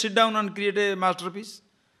try to sit down and create a masterpiece.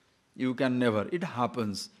 You can never. It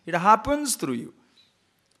happens. It happens through you.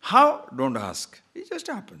 How? Don't ask. It just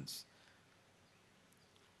happens.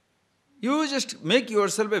 You just make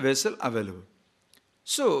yourself a vessel available.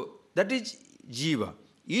 So, that is Jiva.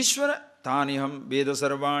 Ishvara Taniham Veda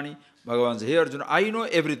Sarvani. Bhagavan says, hey Arjuna, I know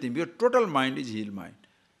everything. Your total mind is healed mind.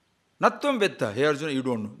 Natvam Vetta. Hey Arjuna, you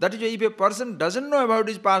don't know. That is why if a person doesn't know about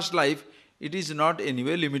his past life, it is not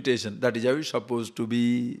anyway limitation. That is how it's supposed to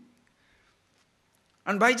be.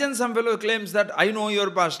 And by chance some fellow claims that I know your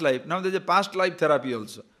past life. Now there is a past life therapy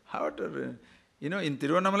also. However, in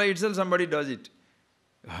Tiruvannamalai itself somebody does it.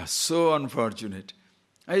 So unfortunate.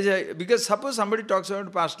 I say, because suppose somebody talks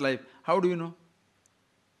about past life, how do you know?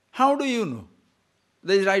 How do you know?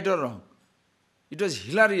 That is right or wrong? It was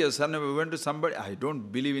hilarious. And we went to somebody, I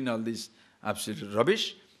don't believe in all this absolute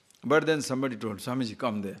rubbish. But then somebody told, Swamiji,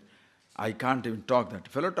 come there. I can't even talk that.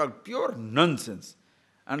 Fellow talked pure nonsense.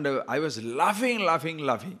 And I was laughing.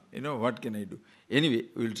 What can I do? Anyway,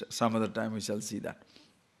 some other time we shall see that.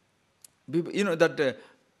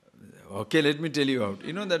 Okay, let me tell you out.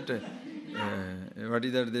 What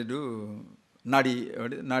is that they do? Nadi.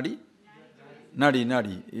 What is it? Nadi?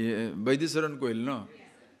 Nadi. Vaidiswaran Koil, no?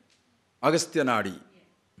 Agastya Nadi.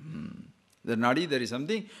 The Nadi, there is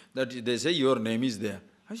something that they say your name is there.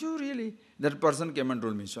 I said, oh, really? That person came and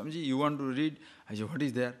told me, Swamiji, you want to read? I said, what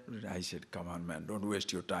is there? I said, come on, man, don't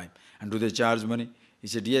waste your time. And do they charge money? He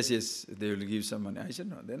said, yes, they will give some money. I said,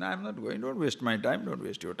 no, then I am not going. Don't waste my time. Don't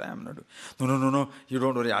waste your time. I'm not going. No, you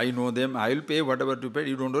don't worry. I know them. I will pay whatever to pay.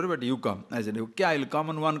 You don't worry, but you come. I said, okay, I will come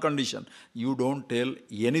on one condition. You don't tell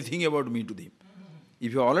anything about me to them.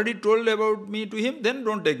 If you already told about me to him, then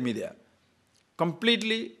don't take me there.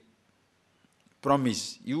 Completely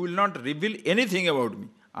promise. You will not reveal anything about me.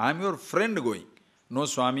 I am your friend going. No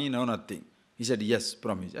Swami, no nothing. He said, yes,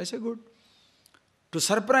 promise. I said, good. To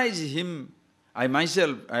surprise him, I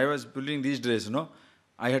was pulling this dress, no?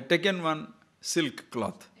 I had taken one silk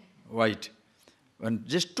cloth, white. And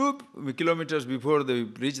just 2 kilometers before they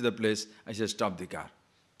reached the place, I said, stop the car.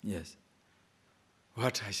 Yes.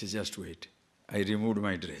 What? I said, just wait. I removed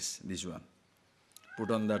my dress, this one.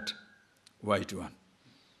 Put on that white one,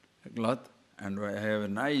 cloth. And I have a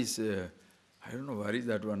nice, I don't know where is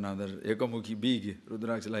that one, another Ekamukhi, big,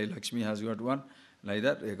 Rudraksh, like Lakshmi has got one. Like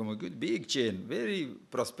that, Ekamukhi, big chain, very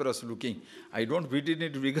prosperous looking. I don't fit in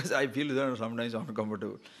it because I feel that sometimes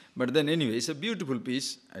uncomfortable. But then anyway, it's a beautiful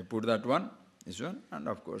piece. I put that one, this one, and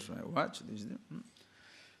of course my watch, this thing.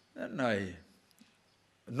 And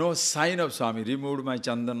no sign of Swami, removed my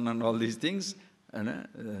chandan and all these things. And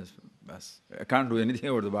I can't do anything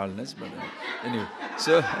about the baldness, but anyway.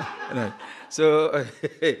 So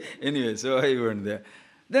I went there.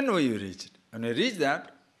 Then we reached. When I reached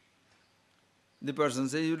that, The person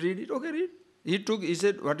says, you read it? Okay, read. He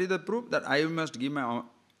said, what is the proof? That I must give my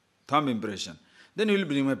thumb impression. Then he will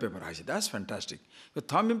bring my paper. I said, that's fantastic. The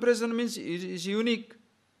thumb impression means it's unique.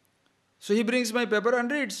 So he brings my paper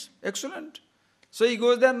and reads. Excellent. So he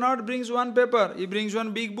goes there, not brings one paper. He brings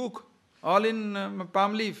one big book, all in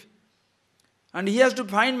palm leaf. And he has to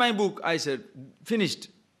find my book. I said, finished.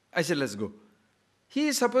 I said, let's go. He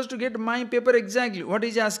is supposed to get my paper exactly. What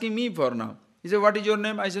is he asking me for now? He said, what is your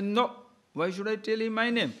name? I said, no. Why should I tell him my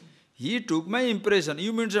name? He took my impression.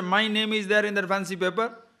 You mean say my name is there in that fancy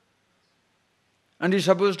paper? And he's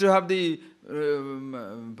supposed to have the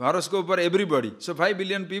horoscope for everybody. So 5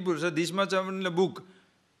 billion people, so this much of in the book.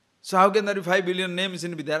 So how can there be 5 billion names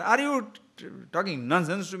in be there? Are you talking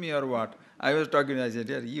nonsense to me or what? I was talking, I said,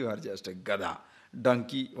 yeah, you are just a gada,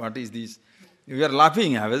 donkey, what is this? You are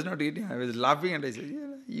laughing. I was not eating, I was laughing, and I said,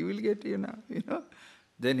 yeah, you will get,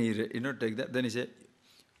 Then he, take that. Then he said,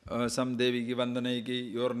 some Devi ki Vandana ki,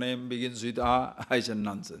 your name begins with A. I said,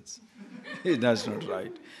 nonsense. That's not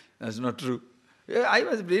right. That's not true. I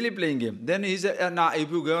was really playing game. Then he said, nah, if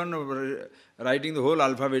you go on writing the whole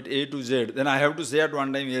alphabet A to Z, then I have to say at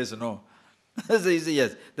one time yes, no. So he said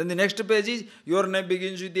yes. Then the next page is, your name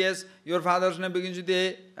begins with S, your father's name begins with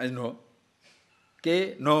A. I said, no.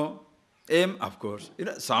 K, no. M, of course.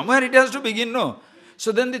 Somewhere it has to begin, no.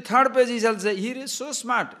 So then the third page he shall say, he is so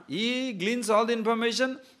smart. He gleans all the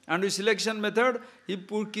information, and with selection method, he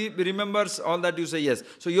remembers all that you say yes.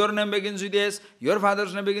 So your name begins with S, your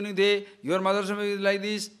father's name begins with A, your mother's name begins like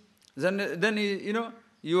this. Then he,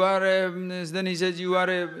 you are then he says you are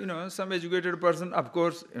a, some educated person. Of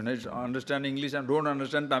course, understand English and don't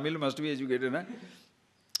understand Tamil, must be educated.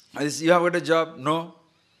 You have got a job? No.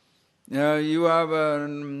 You have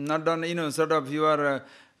not done, sort of, you are,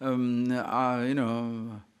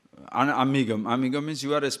 amigam. Amigam means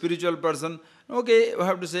you are a spiritual person. Okay, you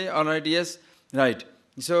have to say, all right, yes, right.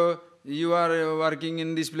 So, you are working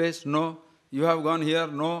in this place? No. You have gone here?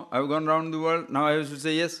 No. I have gone around the world? Now I have to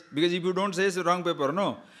say yes. Because if you don't say it's the wrong paper,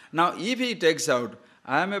 no. Now, if he takes out,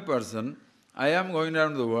 I am a person, I am going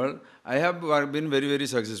around the world, I have been very, very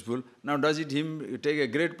successful. Now, does it him take a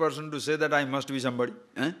great person to say that I must be somebody?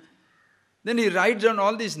 Then he writes down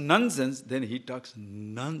all this nonsense, then he talks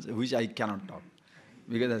nonsense, which I cannot talk.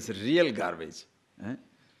 Because that's real garbage.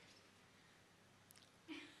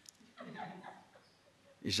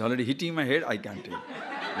 It's already hitting my head, I can't take it.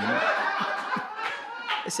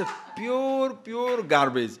 It's a pure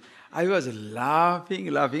garbage. I was laughing,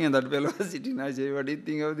 and that fellow was sitting. I said, what do you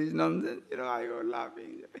think of this nonsense? I was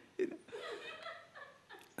laughing.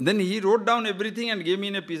 And then he wrote down everything and gave me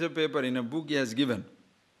in a piece of paper, in a book he has given.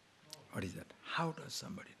 What is that? How does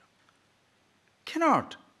somebody know?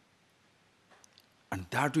 Cannot. And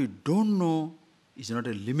that we don't know is not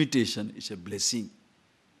a limitation, it's a blessing.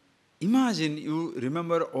 Imagine you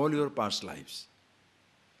remember all your past lives.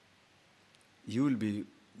 You will be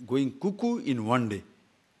going cuckoo in one day.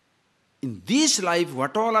 In this life,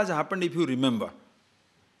 what all has happened if you remember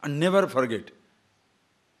and never forget?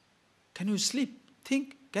 Can you sleep?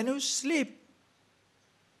 Think, can you sleep?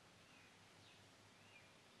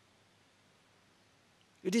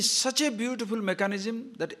 It is such a beautiful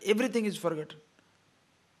mechanism that everything is forgotten.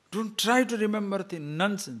 Don't try to remember the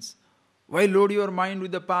nonsense. Why load your mind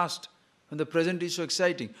with the past when the present is so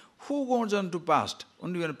exciting? Who goes on to past?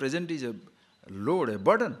 Only when the present is a load, a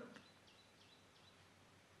burden.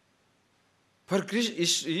 For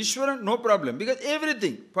Ishwaran, no problem, because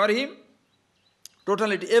everything, for him,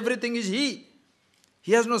 totality, everything is he.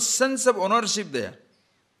 He has no sense of ownership there.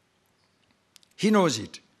 He knows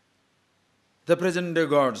it. The present day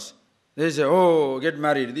gods, they say, oh, get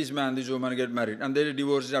married, this man, this woman get married, and they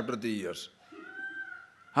divorce after 3 years.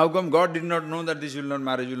 How come God did not know that this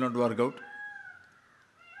marriage will not work out?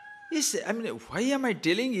 Why am I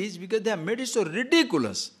telling is because they have made it so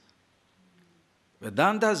ridiculous.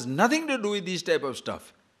 Vedanta has nothing to do with this type of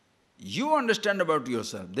stuff. You understand about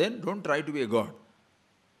yourself, then don't try to be a God.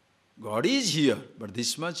 God is here, but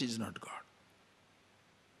this much is not God.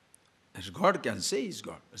 As God can say is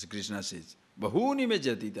God, as Krishna says. Bahuni me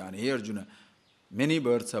jatitani, hey Arjuna, many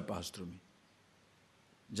births have passed through me.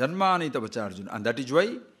 Janmani tavacha Arjuna. And that is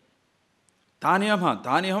why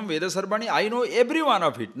Taniham Veda Sarvani, I know every one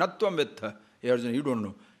of it. Natvam Vetha. Hey Arjuna, you don't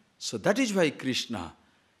know. So that is why Krishna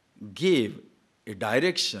gave a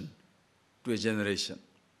direction to a generation.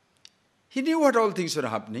 He knew what all things were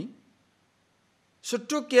happening. So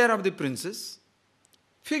took care of the princess,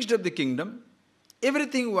 fixed up the kingdom,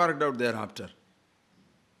 everything worked out thereafter.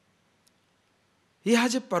 He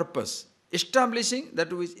has a purpose, establishing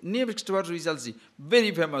that which, next verse we shall see,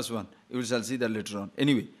 very famous one, you shall see that later on.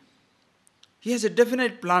 Anyway, he has a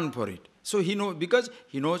definite plan for it. So he knows, because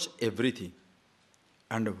he knows everything.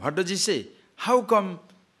 And what does he say? How come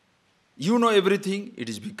you know everything? It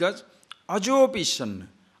is because ajopishan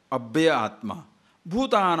abhya atma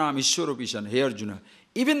bhutanam ishwaropishan. Hey Arjuna,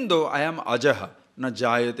 even though I am ajaha, na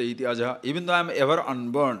jayate iti ajaha, even though I am ever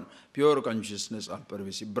unborn, pure consciousness,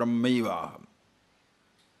 alparvesi, brahmaiva.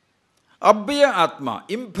 Abhya atma,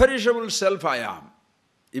 imperishable self I am.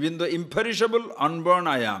 Even though imperishable, unborn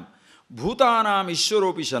I am. Bhutanam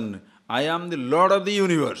ishwaropishan, I am the Lord of the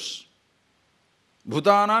universe.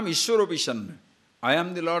 Bhutanam ishwaropishan, I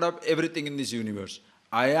am the Lord of everything in this universe.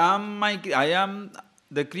 I am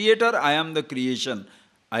the creator, I am the creation.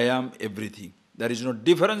 I am everything. There is no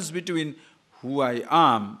difference between who I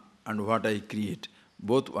am and what I create.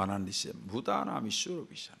 Both one and the same. Bhutanam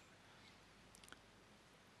ishwaropishan.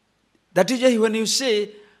 That is why when you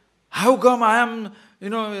say, how come I am,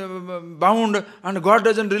 bound and God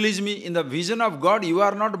doesn't release me? In the vision of God, you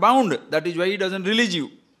are not bound. That is why He doesn't release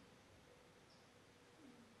you.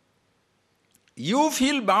 You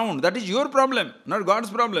feel bound. That is your problem, not God's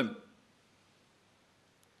problem.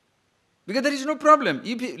 Because there is no problem.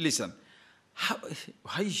 Listen,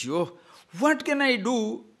 what can I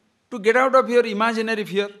do to get out of your imaginary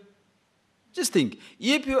fear? Just think,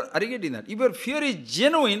 if your fear is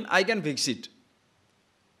genuine, I can fix it.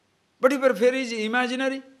 But if your fear is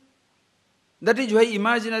imaginary, that is why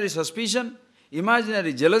imaginary suspicion,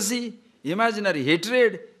 imaginary jealousy, imaginary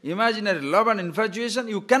hatred, imaginary love and infatuation,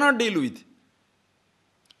 you cannot deal with.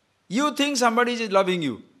 You think somebody is loving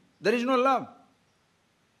you, there is no love.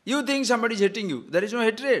 You think somebody is hating you, there is no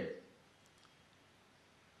hatred.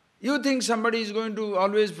 You think somebody is going to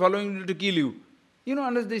always following you to kill you.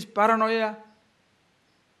 Under this paranoia.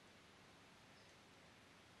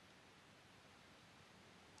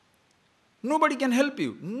 Nobody can help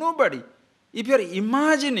you. Nobody. If you are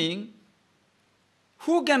imagining,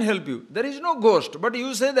 who can help you? There is no ghost. But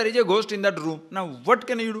you say there is a ghost in that room. Now what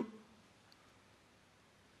can you do?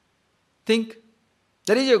 Think.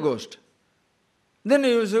 There is a ghost. Then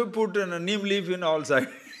you put a neem leaf in all sides.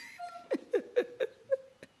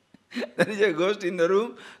 There is a ghost in the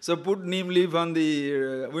room, so put neem leaf on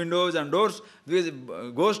the windows and doors, because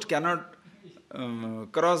a ghost cannot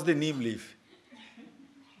cross the neem leaf.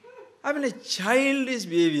 A childish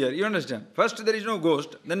behavior, you understand? First there is no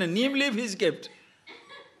ghost, then a neem leaf is kept.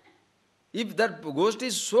 If that ghost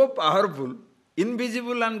is so powerful,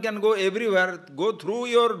 invisible and can go everywhere, go through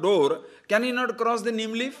your door, can he not cross the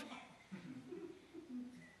neem leaf?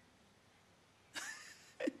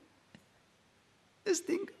 Just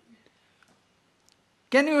think.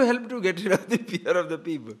 Can you help to get rid of the fear of the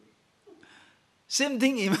people? Same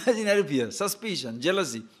thing, imaginary fear, suspicion,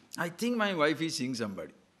 jealousy. I think my wife is seeing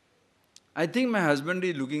somebody. I think my husband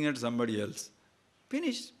is looking at somebody else.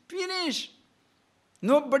 Finish.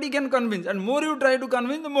 Nobody can convince. And more you try to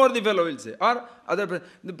convince, the more the fellow will say. Or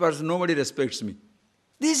the person, nobody respects me.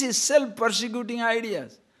 This is self-persecuting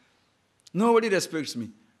ideas. Nobody respects me.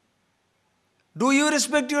 Do you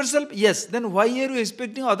respect yourself? Yes. Then why are you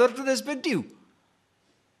expecting others to respect you?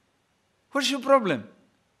 What's your problem?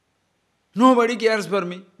 Nobody cares for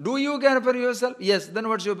me. Do you care for yourself? Yes. Then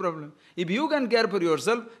what's your problem? If you can care for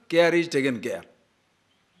yourself, care is taken care.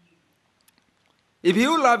 If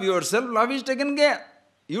you love yourself, love is taken care.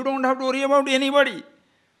 You don't have to worry about anybody.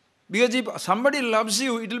 Because if somebody loves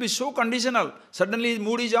you, it will be so conditional. Suddenly his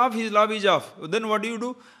mood is off, his love is off. Then what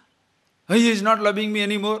do? He is not loving me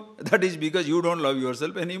anymore. That is because you don't love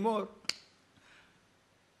yourself anymore.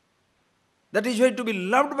 That is why to be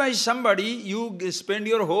loved by somebody, you spend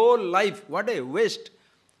your whole life. What a waste.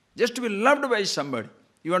 Just to be loved by somebody.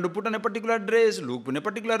 You want to put on a particular dress, look in a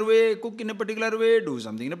particular way, cook in a particular way, do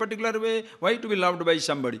something in a particular way. Why to be loved by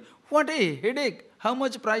somebody? What a headache. How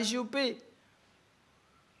much price you pay?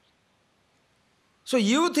 So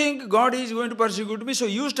you think God is going to persecute me, so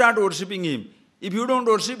you start worshipping Him. If you don't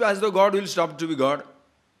worship, as though God will stop to be God.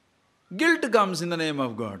 Guilt comes in the name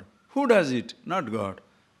of God. Who does it? Not God.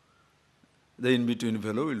 The in-between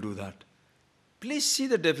fellow will do that. Please see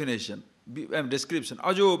the definition, description.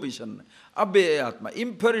 Ajopishan, abhayatma,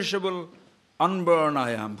 imperishable, unborn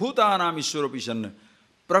I am. Bhutanam ishwaropishan.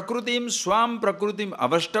 Prakrutim swam prakrutim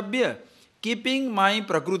avashtabhya. Keeping my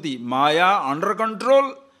prakriti, maya, under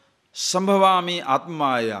control, sambhavami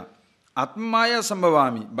atmaya. Atmaya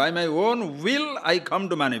sambhavami. By my own will I come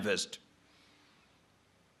to manifest.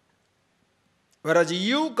 Whereas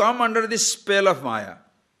you come under the spell of maya.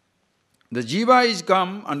 The jiva is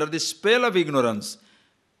come under the spell of ignorance.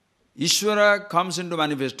 Ishvara comes into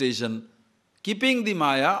manifestation, keeping the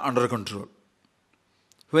maya under control.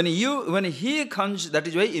 When he comes, that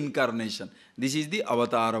is why incarnation. This is the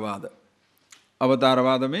avatarvada.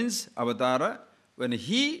 Avatarvada means avatara, when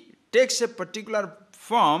he takes a particular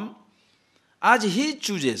form as he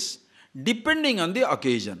chooses, depending on the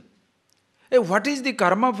occasion. What is the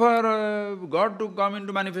karma for God to come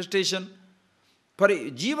into manifestation? For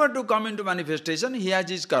Jiva to come into manifestation, he has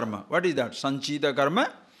his karma. What is that? Sanchita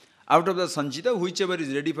karma. Out of the sanchita, whichever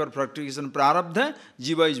is ready for practication, prarabdha,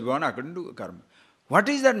 Jiva is born according to karma. What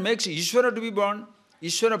is that makes Ishvara to be born? For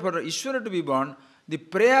Ishvara to be born, the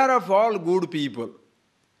prayer of all good people,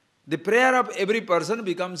 the prayer of every person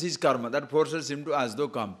becomes his karma. That forces him to as though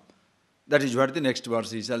come. That is what the next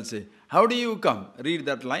verse he shall say. How do you come? Read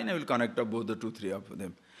that line, I will connect up both the two, three of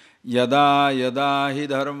them. Yada yada hi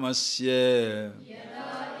dharmasya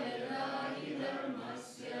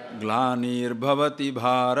glanir bhavati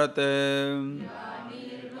bharate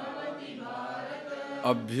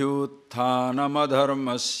abhyuthanam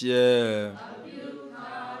adharmasya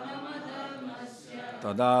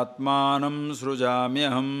tadatmanam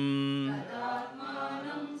srujamyaham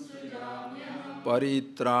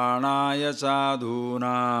paritranaya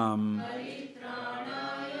sadhunam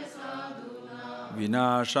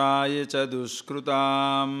vinashaya cha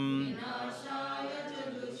duskrutam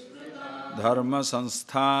dharma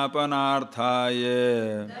sansthapanarthaya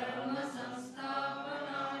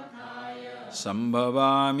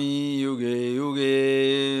sambhavami yuge yuge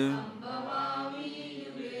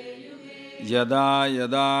yada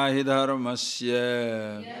yada hi dharmasya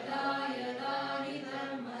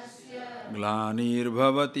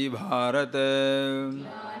ग्लानिर्भवति Bharat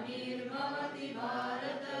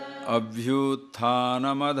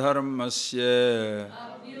अभ्युत्थानमधर्मस्य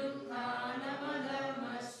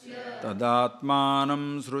तदात्मानं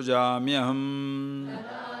सृजाम्यहम्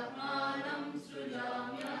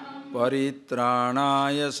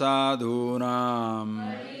परित्राणाय साधूनां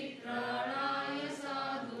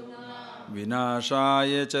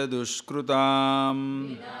विनाशाय च दुष्कृतां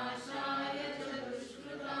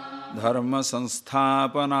धर्म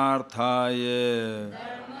संस्थापनार्थाय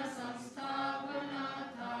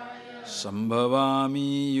संभवामि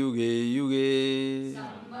युगे युगे.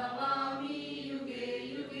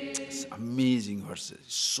 It's amazing verses,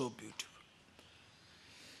 so beautiful.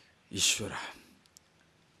 Ishvara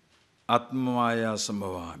Atmamaya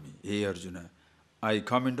Sambhavami. Hey Arjuna, I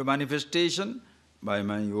come into manifestation by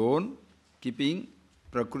my own keeping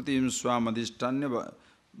Prakritim Swamadhisthanya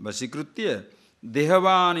Vasikritya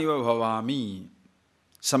Dehavaniva bhavami.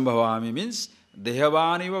 Sambhavami means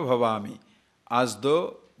Dehavaniva bhavami. As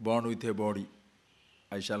though born with a body,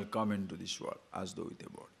 I shall come into this world as though with a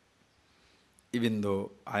body. Even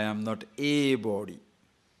though I am not a body,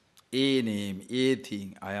 a name, a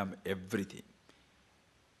thing, I am everything.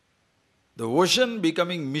 The ocean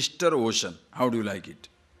becoming Mr. Ocean. How do you like it?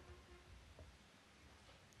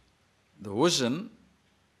 The ocean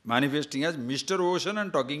manifesting as Mr. Ocean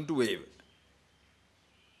and talking to wave.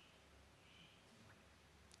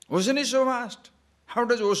 Ocean is so vast. How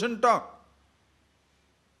does ocean talk?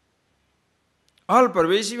 All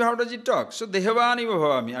pervasive, how does it talk? So, Dehavani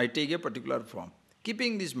Bhavami, I take a particular form.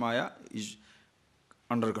 Keeping this Maya is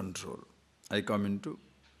under control. I come into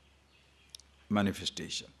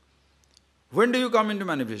manifestation. When do you come into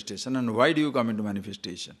manifestation and why do you come into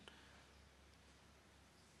manifestation?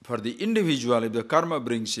 For the individual, if the karma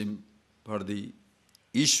brings him, for the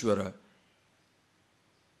Ishvara,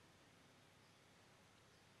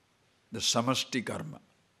 the samashti karma,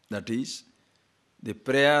 that is, the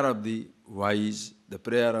prayer of the wise, the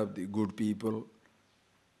prayer of the good people,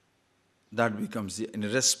 that becomes in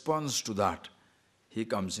response to that, he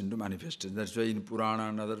comes into manifestation. That's why in Purana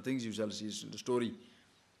and other things you shall see the story.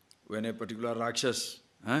 When a particular Rakshas,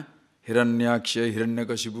 Hiranyaksha,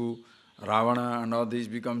 Hiranyakashipu, Ravana and all these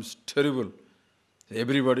becomes terrible.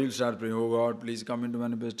 Everybody will start praying, oh God, please come into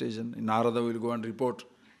manifestation. Narada will go and report.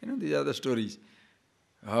 These are the stories.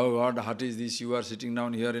 Oh God, what is this? You are sitting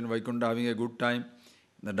down here in Vaikuntha having a good time.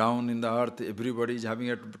 Down in the earth, everybody is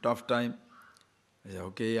having a tough time. I say,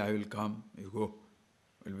 okay, I will come. You go.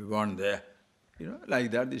 Will be born there.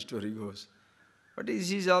 Like that the story goes. But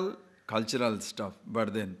this is all cultural stuff.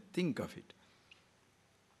 But then, think of it.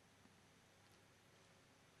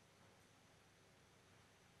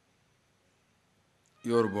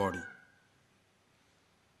 Your body.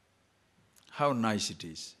 How nice it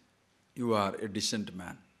is. You are a decent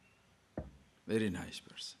man. Very nice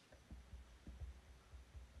person.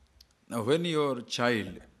 Now when your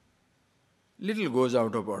child little goes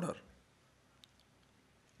out of order,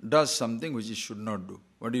 does something which he should not do,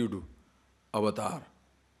 what do? Avatar.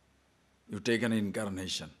 You take an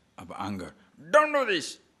incarnation of anger. Don't do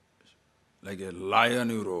this! Like a lion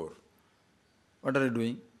you roar. What are you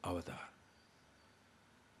doing? Avatar.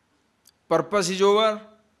 purpose is over,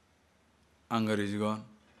 anger is gone.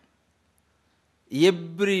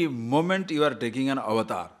 Every moment you are taking an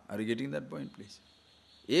avatar. Are you getting that point, please?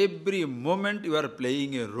 Every moment you are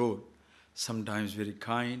playing a role. Sometimes very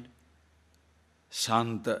kind,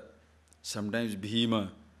 Shanta, sometimes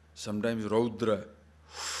Bhima, sometimes Raudra.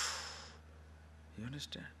 You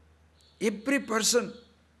understand? Every person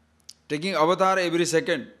taking avatar every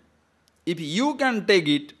second. If you can take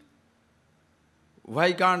it,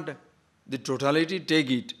 why can't the totality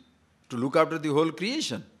take it to look after the whole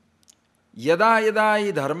creation? Yada yada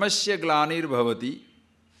hi dharmasya glanir bhavati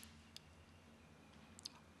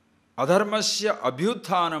adharmasya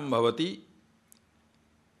abhyuthanam bhavati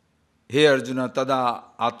he Arjuna tada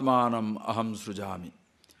atmanam aham srujami.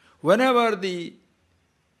 Whenever the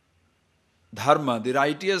dharma, the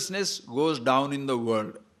righteousness goes down in the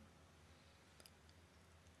world,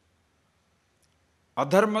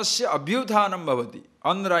 adharmasya abhyuthanam bhavati,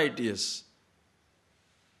 unrighteous,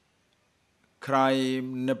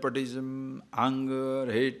 crime, nepotism, anger,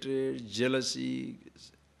 hatred, jealousy,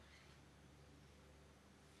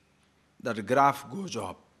 that graph goes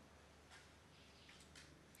up.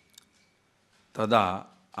 Tada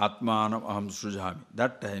atmanam aham srujami.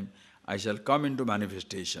 That time I shall come into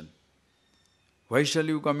manifestation. Why shall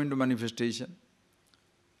you come into manifestation?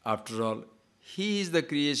 After all, he is the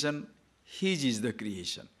creation, his is the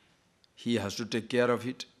creation. He has to take care of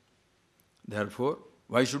it. Therefore,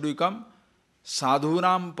 why should we come?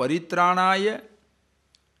 Sadhunam paritranaya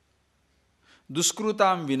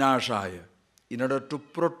duskrutam vinashaya. In order to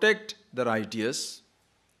protect the righteous,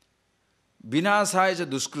 vinashaya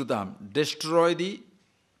duskrutam, destroy the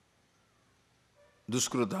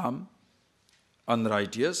duskrutam,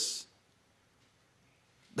 unrighteous,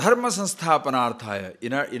 dharma sansthapanarthaya,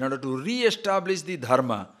 in order to re-establish the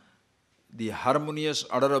dharma, the harmonious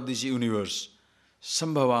order of this universe,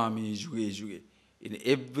 sambhavami juge juge, in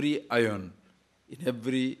every aeon, in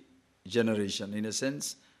every generation, in a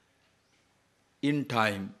sense, in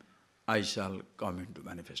time, I shall come into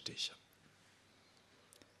manifestation.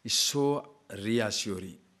 It's so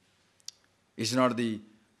reassuring. It's not the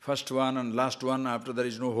first one and last one, after there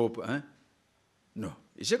is no hope. No,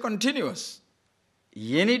 it's a continuous.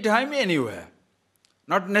 Anytime, anywhere.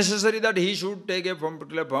 Not necessary that he should take a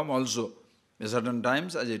particular form also. At certain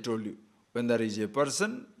times, as I told you, when there is a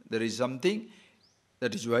person, there is something.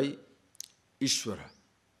 That is why Ishvara,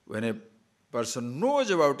 when a person knows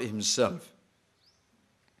about himself,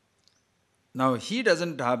 now he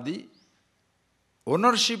doesn't have the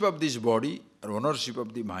ownership of this body or ownership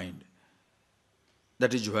of the mind.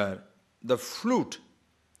 That is where the flute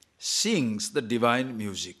sings the divine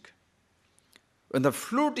music. When the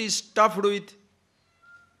flute is stuffed with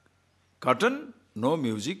cotton, no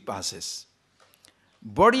music passes.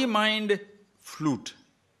 Body, mind, flute,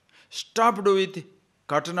 stuffed with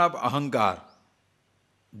cotton of ahankar,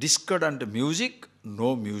 discordant music,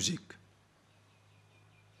 no music.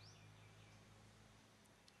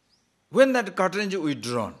 When that cotton is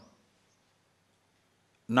withdrawn,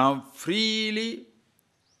 now freely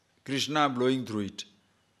Krishna blowing through it,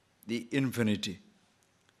 the infinity,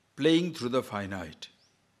 playing through the finite,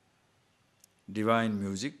 divine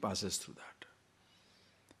music passes through that.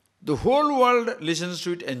 The whole world listens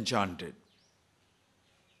to it enchanted.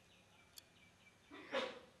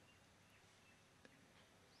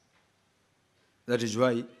 That is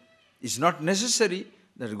why it's not necessary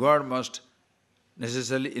that God must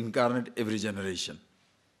necessarily incarnate every generation.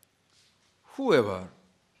 Whoever,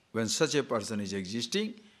 when such a person is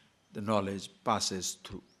existing, the knowledge passes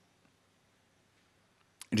through.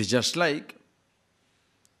 It is just like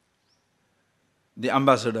the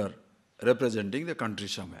ambassador representing the country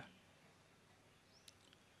somewhere.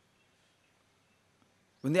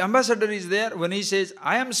 When the ambassador is there, when he says,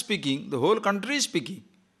 I am speaking, the whole country is speaking.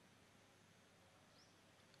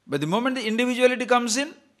 But the moment the individuality comes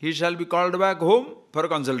in, he shall be called back home for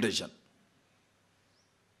consultation.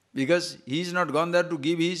 Because he is not gone there to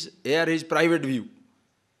give his private view.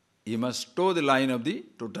 He must toe the line of the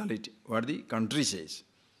totality, what the country says.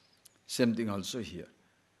 Same thing also here.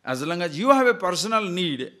 As long as you have a personal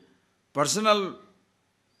need, personal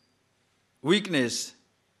weakness,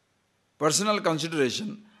 personal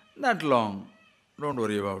consideration, that long, don't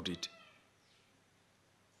worry about it.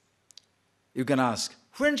 You can ask,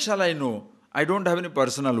 when shall I know? I don't have any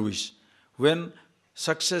personal wish. When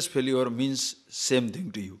success, failure means same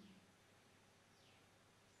thing to you.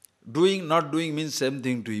 Doing, not doing means same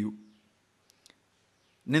thing to you.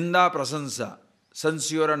 Ninda, prasansa,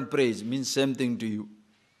 censure and praise means same thing to you.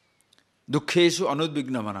 Dukkhesu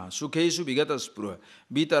anudvignamana, sukhesu vigataspruha,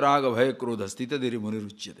 vita raga bhaya krodha, stita diri muni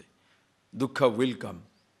ruchyate. Dukkha will come.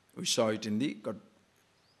 We saw it in the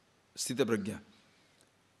Sthita Prajna.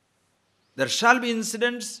 There shall be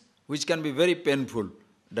incidents which can be very painful,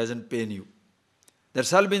 doesn't pain you. There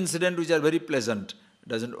shall be incidents which are very pleasant,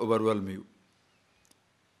 doesn't overwhelm you.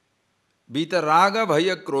 Vita raga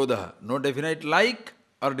bhaya krodha, no definite like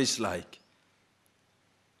or dislike.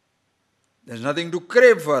 There is nothing to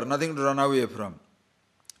crave for, nothing to run away from.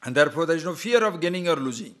 And therefore there is no fear of gaining or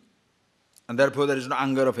losing. And therefore there is no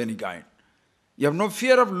anger of any kind. You have no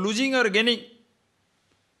fear of losing or gaining.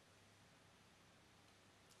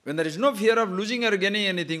 When there is no fear of losing or gaining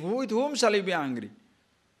anything, with whom shall you be angry?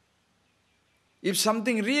 If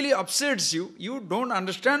something really upsets you, you don't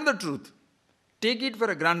understand the truth. Take it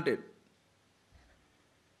for granted.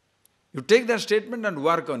 You take that statement and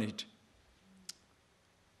work on it.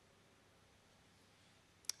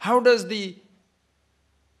 How does the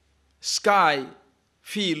sky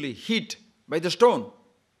feel hit by the stone?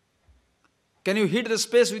 Can you hit the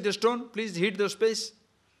space with the stone? Please hit the space.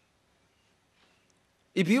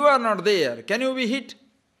 If you are not there, can you be hit?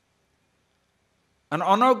 An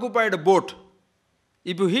unoccupied boat.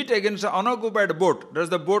 If you hit against an unoccupied boat, does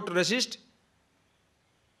the boat resist?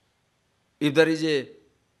 If there is a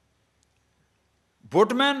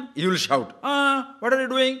boatman, you will shout, what are you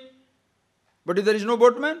doing? But if there is no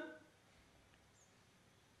boatman,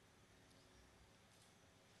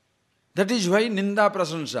 that is why ninda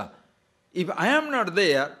prasansa. If I am not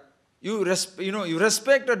there, you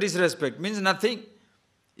respect or disrespect means nothing.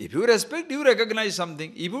 If you respect, you recognize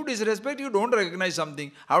something. If you disrespect, you don't recognize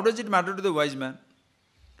something. How does it matter to the wise man?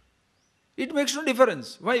 It makes no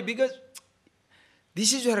difference. Why? Because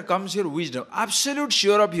this is where comes your wisdom. Absolute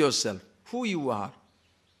sure of yourself, who you are.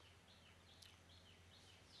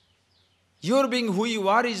 Your being who you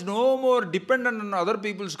are is no more dependent on other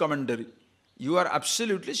people's commentary. You are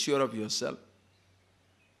absolutely sure of yourself.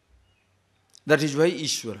 That is why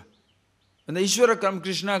Ishvara. When the Ishvara comes,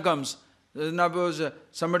 Krishna comes,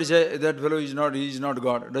 somebody says that fellow he is not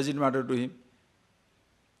God. Does it matter to him?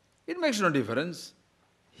 It makes no difference.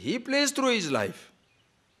 He plays through his life.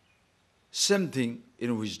 Same thing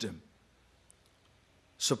in wisdom.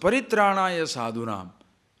 So paritranaya sadhunam,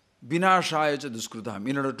 vinashaya cha duskrutam,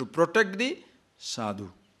 in order to protect the sadhu.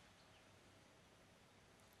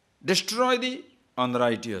 Destroy the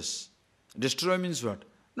unrighteous. Destroy means what?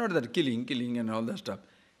 Not that killing and all that stuff.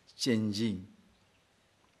 Changing.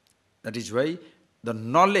 That is why the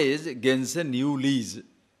knowledge gains a new lease.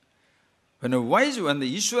 When the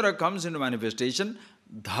Ishvara comes into manifestation,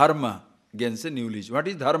 dharma gains a new lease. What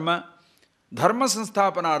is dharma? Dharma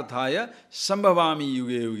sansthapanarthaya sambhavami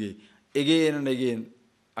yuge yuge. Again and again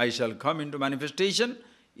I shall come into manifestation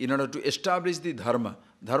in order to establish the dharma.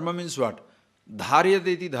 Dharma means what?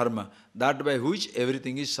 Dharyadeti dharma. That by which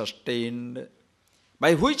everything is sustained.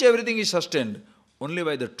 By which everything is sustained? Only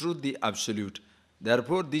by the truth, the absolute.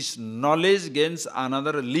 Therefore, this knowledge gains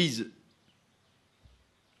another lease.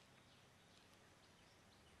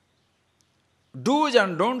 Do's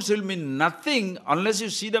and don'ts will mean nothing unless you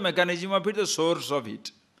see the mechanism of it, the source of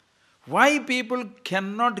it. Why people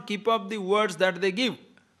cannot keep up the words that they give?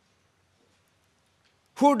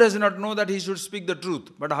 Who does not know that he should speak the truth,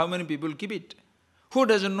 but how many people keep it? Who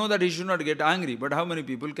doesn't know that he should not get angry, but how many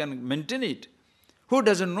people can maintain it? Who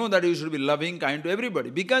doesn't know that you should be loving, kind to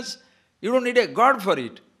everybody? Because you don't need a God for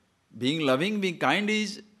it. Being loving, being kind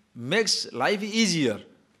makes life easier.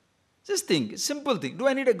 Just think, simple thing. Do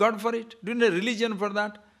I need a God for it? Do you need a religion for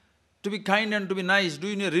that? To be kind and to be nice, do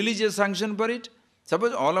you need a religious sanction for it?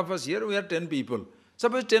 Suppose all of us here, we are 10 people.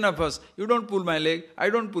 Suppose 10 of us, you don't pull my leg, I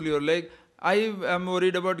don't pull your leg, I am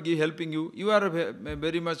worried about helping you, you are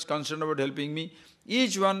very much concerned about helping me.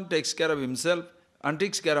 Each one takes care of himself and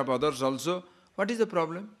takes care of others also. What is the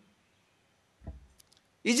problem?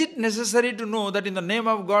 Is it necessary to know that in the name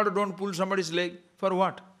of God, don't pull somebody's leg? For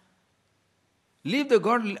what? Leave the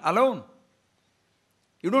God alone.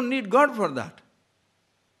 You don't need God for that.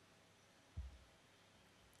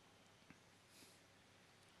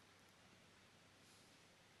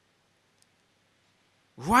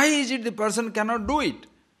 Why is it the person cannot do it?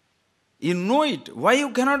 You know it. Why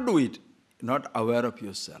you cannot do it? Not aware of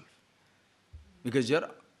yourself. Because you are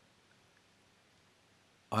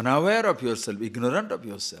unaware of yourself, ignorant of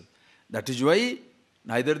yourself. That is why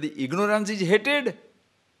neither the ignorance is hated,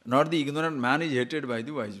 nor the ignorant man is hated by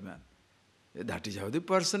the wise man. That is how the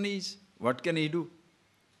person is. What can he do?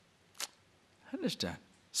 Understand?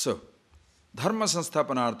 So, dharma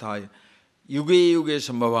sansthapanarthaya, yuge yuge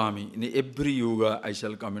sambhavami. In every yuga I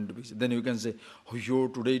shall come into peace. Then you can say, oh, yo,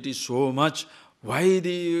 today it is so much. Why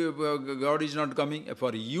the God is not coming?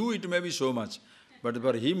 For you it may be so much, but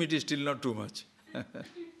for him it is still not too much.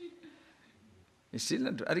 It's still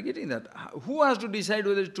not. Are you getting that? Who has to decide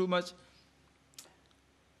whether it's too much?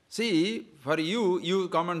 See, for you, you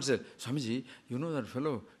come and say, Swamiji, you know that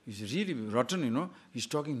fellow is really rotten, he's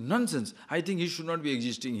talking nonsense. I think he should not be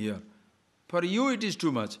existing here. For you, it is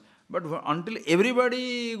too much. But until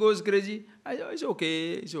everybody goes crazy, it's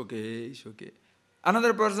okay, it's okay, it's okay.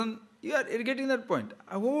 Another person, you're getting that point.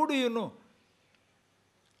 Who do you know?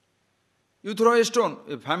 You throw a stone,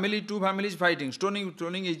 two families fighting,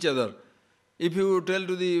 stoning each other. If you tell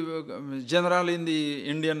to the general in the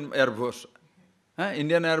Indian Air Force,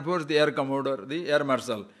 the Air Commodore, the Air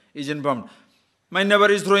Marshal is informed, my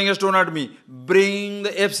neighbor is throwing a stone at me, bring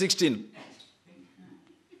the F-16.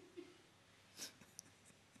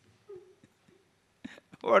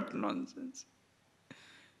 What nonsense.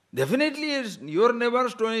 Definitely, your neighbor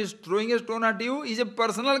is throwing a stone at you is a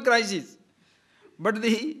personal crisis. But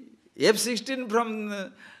the F-16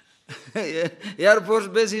 from Air Force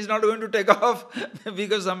Base is not going to take off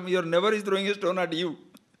because your neighbor is throwing a stone at you.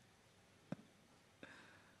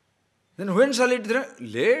 Then when shall it?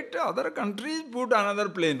 Let other countries put another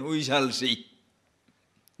plane, we shall see.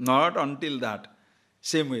 Not until that.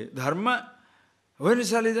 Same way. Dharma, when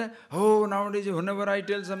shall it? Oh, nowadays, whenever I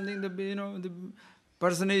tell something, the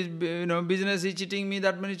person is, business is cheating me,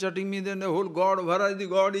 that man is cheating me, then the whole God, where is the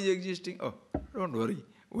God is existing? Oh, don't worry.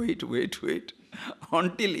 Wait.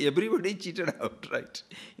 Until everybody cheated out, right?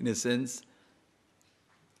 In a sense.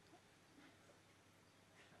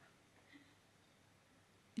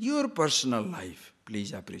 Your personal life,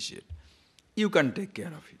 please appreciate. You can take care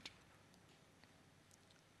of it.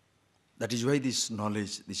 That is why this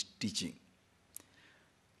knowledge, this teaching.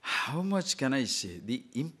 How much can I say? The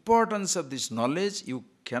importance of this knowledge you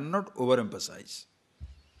cannot overemphasize.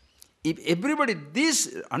 If everybody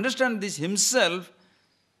understand this himself,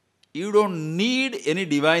 you don't need any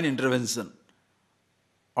divine intervention.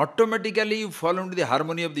 Automatically you fall into the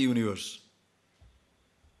harmony of the universe.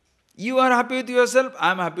 You are happy with yourself,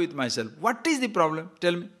 I am happy with myself. What is the problem?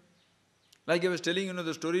 Tell me. Like I was telling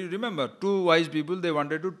the story, remember, two wise people, they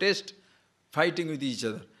wanted to test fighting with each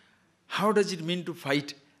other. How does it mean to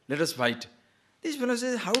fight? Let us fight. This fellow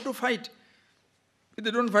says, how to fight? If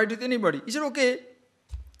they don't fight with anybody. He said, okay,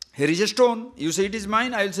 here is a stone. You say it is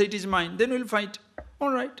mine, I will say it is mine. Then we will fight.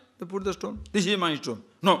 All right, they put the stone. This is my stone.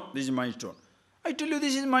 No, this is my stone. I tell you,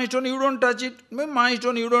 this is my stone, you don't touch it. My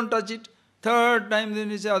stone, you don't touch it. Third time,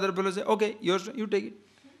 then other fellow say, okay, your stone, you take it.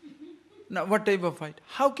 Now, what type of fight?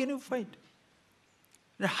 How can you fight?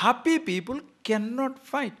 Happy people cannot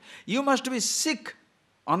fight. You must be sick.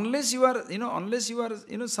 Unless you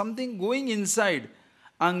are, something going inside.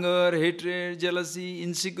 Anger, hatred, jealousy,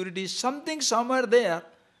 insecurity, something somewhere there.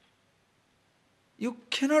 You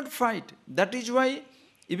cannot fight. That is why,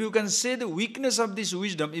 if you can say the weakness of this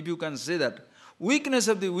wisdom, if you can say that, weakness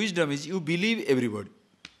of the wisdom is you believe everybody.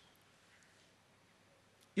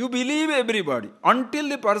 You believe everybody until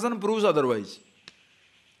the person proves otherwise.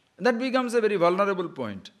 That becomes a very vulnerable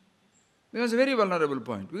point. Becomes a very vulnerable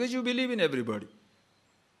point because you believe in everybody.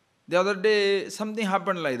 The other day, something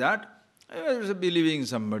happened like that. I was believing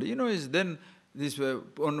somebody. Then this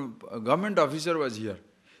government officer was here.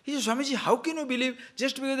 He said, Swamiji, how can you believe?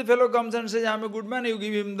 Just because the fellow comes and says, I am a good man, you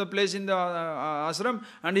give him the place in the ashram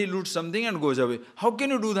and he loots something and goes away. How can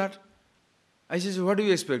you do that? I said, what do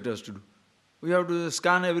you expect us to do? We have to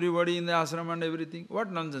scan everybody in the ashram and everything.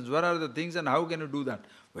 What nonsense. What are the things and how can you do that?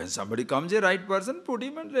 When somebody comes, a right person, put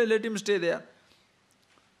him and let him stay there.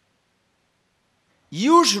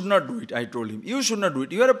 You should not do it, I told him. You should not do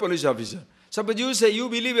it. You are a police officer. Suppose you say you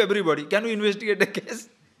believe everybody. Can you investigate a case?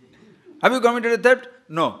 Have you committed a theft?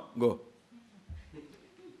 No. Go.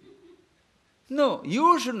 No,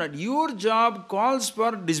 you should not. Your job calls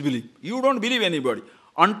for disbelief. You don't believe anybody.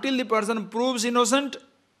 Until the person proves innocent,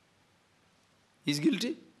 he is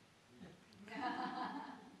guilty.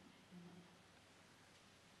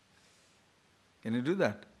 Can you do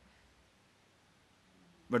that?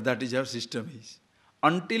 But that is how system is.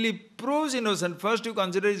 Until he proves innocent, first you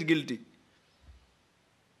consider he is guilty.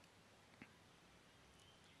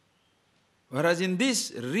 Whereas in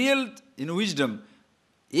this real, in wisdom,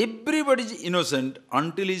 everybody is innocent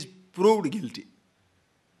until he is proved guilty.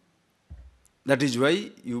 That is why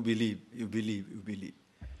you believe.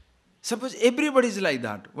 Suppose everybody is like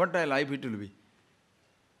that, what a life it will be.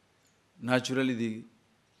 Naturally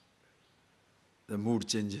the mood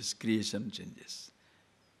changes, creation changes.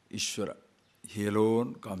 Ishvara, he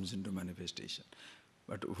alone comes into manifestation.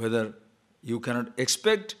 But whether you cannot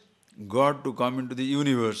expect God to come into the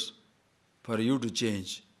universe for you to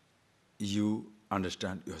change, you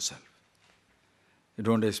understand yourself. You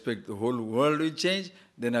don't expect the whole world will change,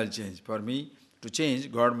 then I'll change. For me to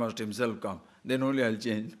change, God must himself come. then only I'll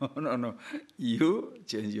change. No, no, no. You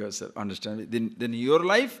change yourself. Understand? Then your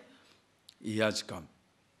life, He has come.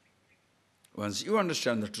 Once you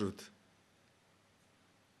understand the truth,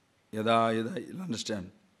 yada, you'll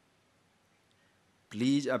understand.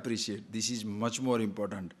 Please appreciate. This is much more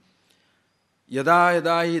important. Yada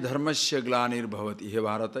yada hi dharmasya glanir bhavati. He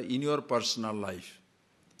Bharata, in your personal life.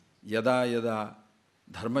 Yada yada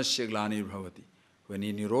dharmasya glanir bhavati. When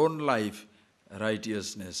in your own life,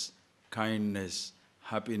 righteousness, kindness,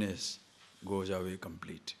 happiness goes away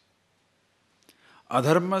complete.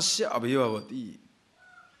 Adharmasya abhivavati.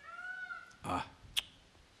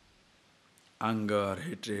 Anger,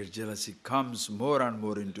 hatred, jealousy comes more and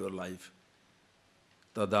more into your life.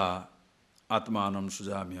 Tada atmanam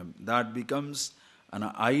sujamyam. That becomes an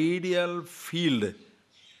ideal field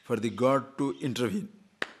for the God to intervene.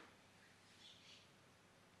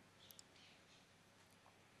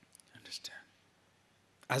 Understand?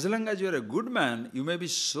 As long as you are a good man, you may be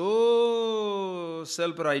so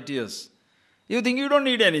self-righteous. You think you don't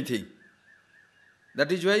need anything.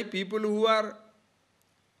 That is why people who are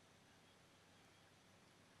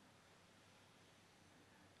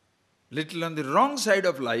little on the wrong side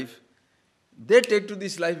of life, they take to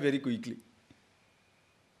this life very quickly.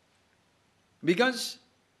 Because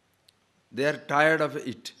they are tired of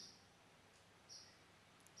it.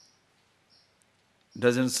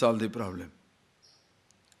 Doesn't solve the problem.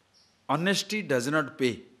 Honesty does not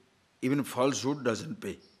pay. Even falsehood doesn't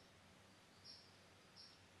pay.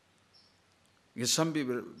 Because some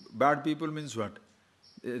people, bad people means what?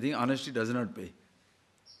 They think honesty does not pay.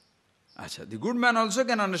 Achha, the good man also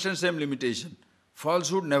can understand same limitation.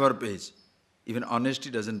 Falsehood never pays. Even honesty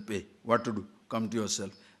doesn't pay. What to do? Come to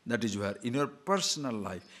yourself. That is where, in your personal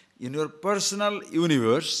life, in your personal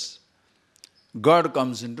universe, God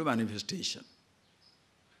comes into manifestation.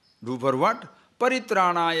 Do for what?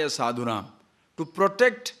 Paritranaya sadhunam. To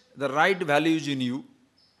protect the right values in you.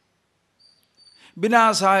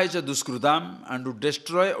 Vinasaya cha duskrutam. And to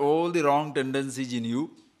destroy all the wrong tendencies in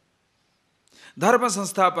you. Dharma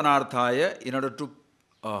sansthapanarthaya, in order to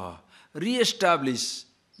re-establish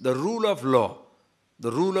the rule of law, the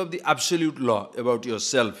rule of the absolute law about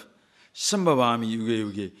yourself. Sambhavami yuge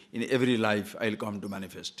yuge. In every life I'll come to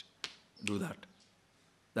manifest. Do that.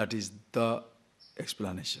 That is the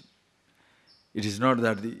explanation. It is not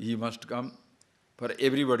that he must come for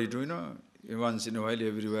everybody to, once in a while,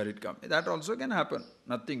 everywhere it comes. That also can happen.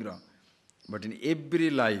 Nothing wrong. But in every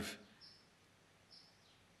life,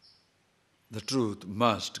 the truth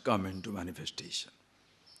must come into manifestation.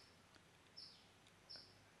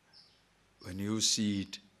 When you see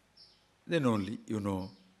it, then only you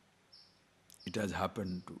know it has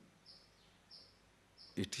happened to.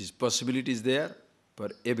 Possibility is there for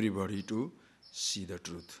everybody to see the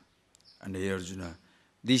truth. And here Arjuna,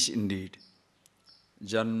 this indeed,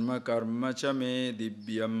 Janma karma cha me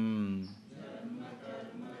divyam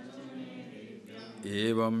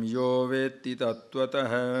evam yo vetti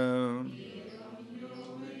tattvataha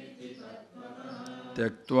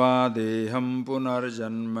Tyaktva deham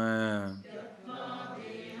punarjanma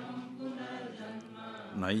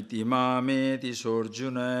naiti mameti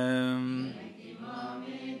sorjuna.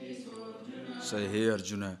 Say, hey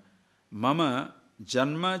Arjuna, mama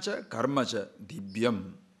janma cha karma cha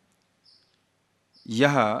divyam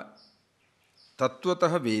yaha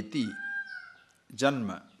tattvataha veti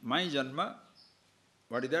janma. My janma,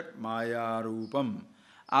 what is that? Maya rupam,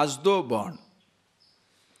 as though born.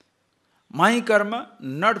 My karma,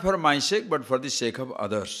 not for my sake, but for the sake of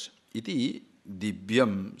others. Iti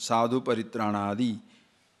divyam sadhu paritranadi.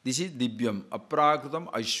 This is divyam, aprakrutam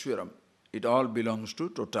aishwaram. It all belongs to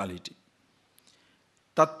totality.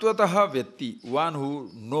 Tattvataha vetti, one who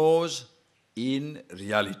knows in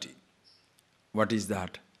reality. What is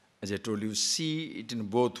that? As I told you, see it in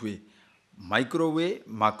both ways. Micro way,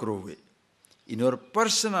 macro way. In your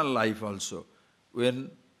personal life also,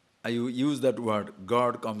 when I use that word,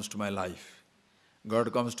 God comes to my life.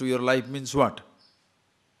 God comes to your life means what?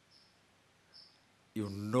 You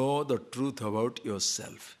know the truth about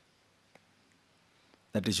yourself.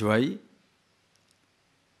 That is why,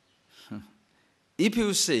 if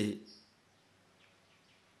you say,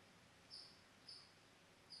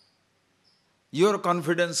 your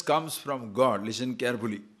confidence comes from God, listen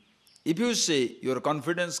carefully. If you say your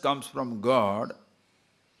confidence comes from God,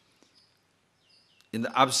 in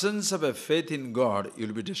the absence of a faith in God, you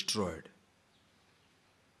will be destroyed.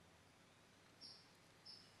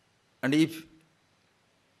 And if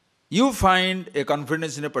you find a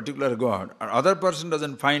confidence in a particular God, or other person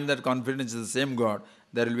doesn't find that confidence in the same God,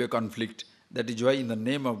 there will be a conflict. That is why in the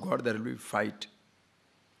name of God there will be fight.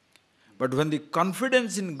 But when the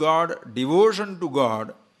confidence in God, devotion to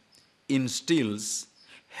God instills,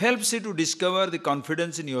 helps you to discover the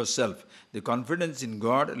confidence in yourself. The confidence in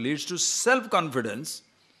God leads to self-confidence,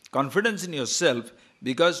 confidence in yourself,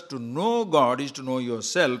 because to know God is to know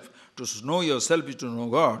yourself, to know yourself is to know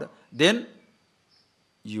God, then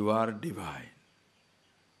you are divine.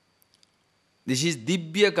 This is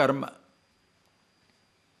Dibya Karma.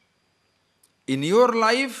 In your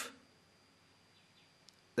life,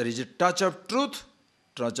 there is a touch of truth,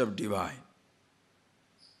 touch of divine.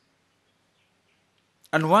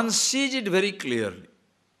 And one sees it very clearly.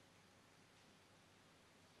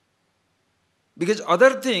 Because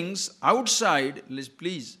other things outside,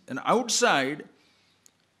 please, and outside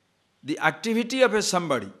the activity of a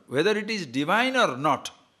somebody, whether it is divine or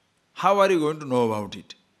not, how are you going to know about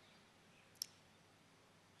it?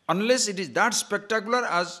 Unless it is that spectacular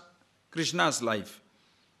as Krishna's life.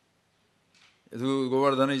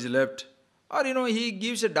 Govardhana is left, or he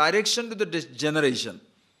gives a direction to the generation.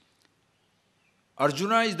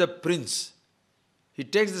 Arjuna is the prince. He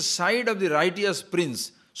takes the side of the righteous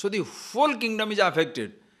prince. So the whole kingdom is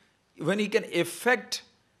affected. When he can effect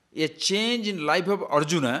a change in life of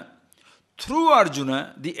Arjuna, through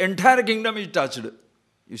Arjuna, the entire kingdom is touched.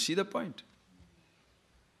 You see the point?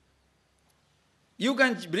 You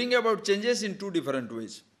can bring about changes in two different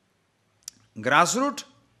ways. Grassroots,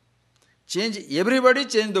 change everybody,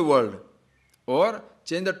 change the world. Or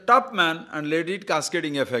change the top man and let it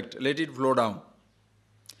cascading effect, let it flow down.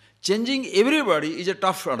 Changing everybody is a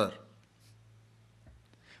tough order.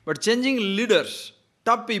 But changing leaders,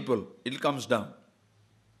 top people, it comes down.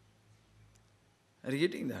 Are you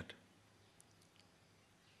getting that?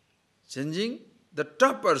 Changing the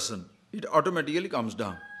top person, it automatically comes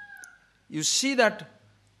down. You see that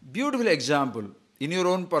beautiful example in your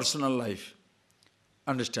own personal life.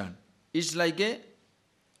 Understand? It's like a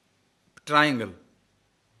triangle.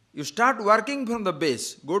 You start working from the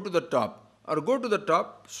base, go to the top, or go to the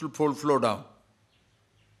top, flow down.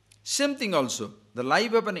 Same thing also. The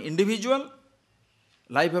life of an individual,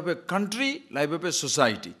 life of a country, life of a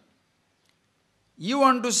society. You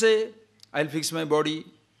want to say, I'll fix my body,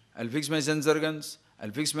 I'll fix my sense organs,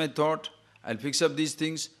 I'll fix my thought, I'll fix up these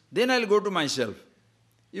things, then I'll go to myself.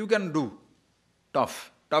 You can do.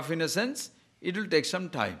 Tough. Tough in a sense, it will take some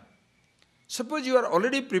time. Suppose you are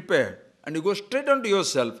already prepared and you go straight onto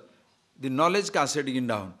yourself, the knowledge cascading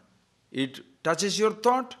down. It touches your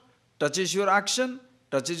thought, touches your action,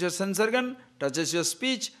 touches your sense organ, touches your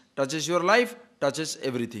speech, touches your life, touches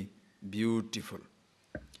everything. Beautiful.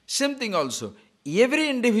 Same thing also. Every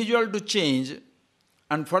individual to change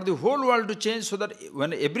and for the whole world to change, so that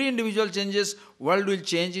when every individual changes, world will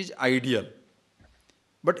change is ideal.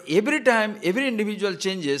 But every time every individual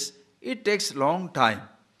changes, it takes long time.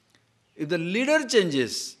 If the leader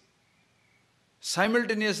changes,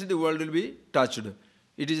 simultaneously the world will be touched.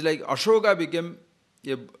 It is like Ashoka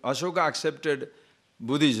accepted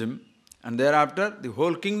Buddhism, and thereafter the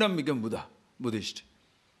whole kingdom became Buddhist.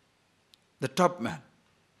 The top man.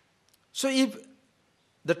 So if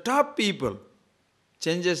the top people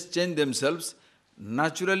change themselves,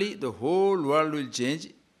 naturally the whole world will change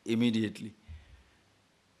immediately.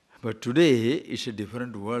 But today it's a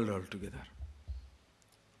different world altogether.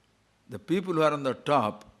 The people who are on the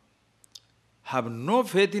top have no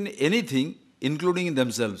faith in anything, including in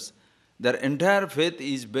themselves. Their entire faith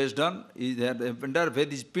is based on, their entire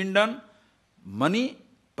faith is pinned on money,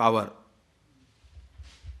 power.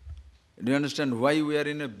 Do you understand why we are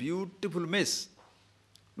in a beautiful mess?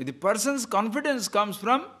 The person's confidence comes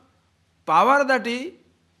from power that he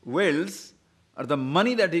wields or the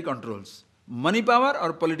money that he controls. Money power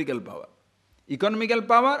or political power. Economical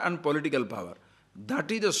power and political power.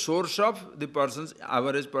 That is the source of the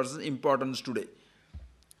average person's importance today.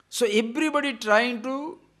 So everybody trying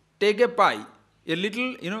to take a pie, a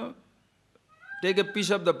little, take a piece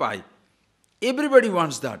of the pie. Everybody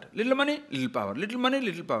wants that. Little money, little power. Little money,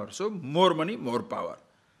 little power. So more money, more power.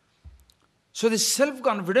 So the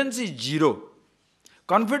self-confidence is zero.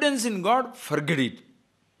 Confidence in God, forget it.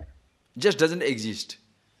 Just doesn't exist.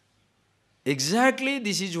 Exactly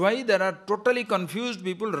this is why there are totally confused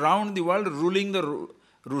people around the world ruling the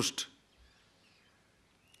roost.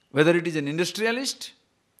 Whether it is an industrialist,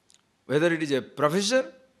 whether it is a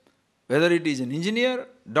professor, whether it is an engineer,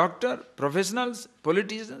 doctor, professionals,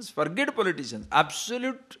 politicians, forget politicians.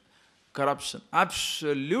 Absolute corruption.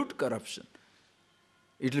 Absolute corruption.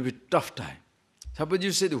 It will be tough time. Suppose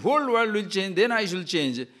you say the whole world will change, then I shall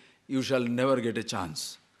change. You shall never get a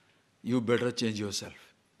chance. You better change yourself.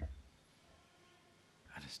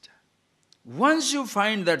 Understand? Once you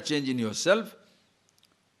find that change in yourself,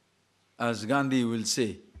 as Gandhi will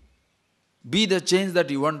say, Be the change that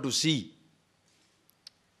you want to see.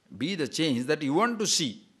 Be the change that you want to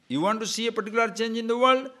see. You want to see a particular change in the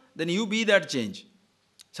world, then you be that change.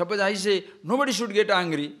 Suppose I say, nobody should get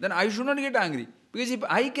angry, then I should not get angry. Because if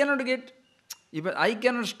I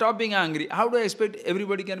cannot stop being angry, how do I expect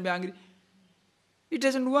everybody can be angry? It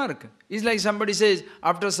doesn't work. It's like somebody says,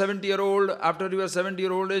 after you are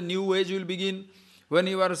 70-year-old, a new age will begin. When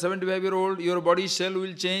you are 75-year-old, your body cell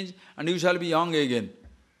will change and you shall be young again.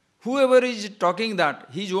 Whoever is talking that,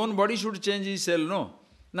 his own body should change his cell, no?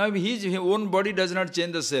 Now if his own body does not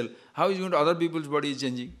change the cell, how is going to other people's body is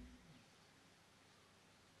changing?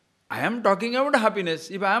 I am talking about happiness.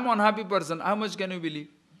 If I am an unhappy person, how much can you believe?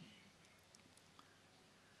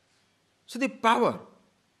 So the power,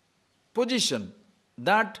 position,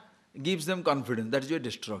 that gives them confidence. That is your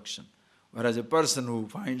destruction. Whereas a person who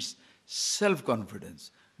finds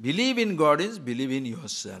self-confidence, believe in God is believe in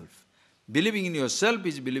yourself. Believing in yourself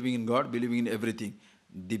is believing in God, believing in everything.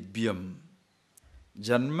 Divyam.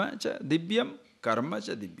 Janma cha divyam, karma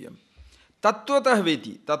cha divyam. Tattvataha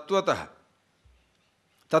veti, tattvataha.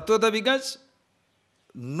 Tattvataha because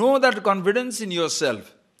know that confidence in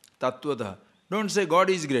yourself. Tattvataha. Don't say God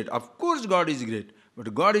is great. Of course God is great.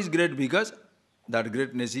 But God is great because that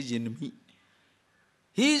greatness is in me.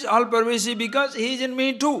 He is all-pervasive because He is in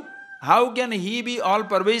me too. How can He be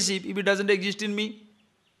all-pervasive if He doesn't exist in me?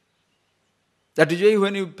 That is why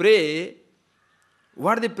when you pray,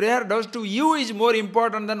 what the prayer does to you is more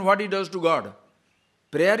important than what it does to God.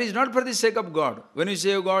 Prayer is not for the sake of God. When you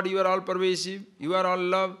say, oh God, you are all-pervasive, you are all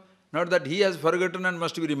love, not that He has forgotten and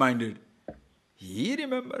must be reminded. He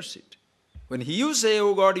remembers it. When you say,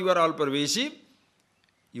 oh God, you are all-pervasive,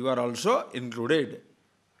 you are also included.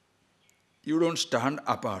 You don't stand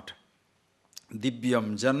apart.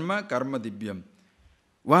 Divyam, janma, karma divyam.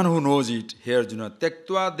 One who knows it, here Arjuna,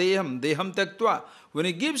 tektva deham, deham tektva. When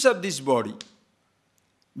he gives up this body,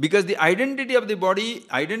 because the identity of the body,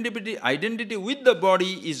 identity with the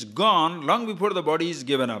body is gone long before the body is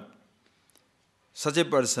given up. Such a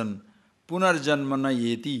person, punarjanmana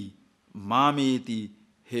yeti, mameti,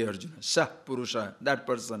 hey Arjuna, sah purusha, that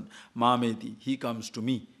person, mameti, he comes to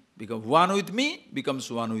me. Because one with me becomes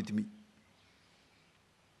one with me.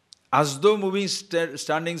 As though moving,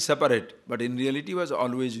 standing separate, but in reality was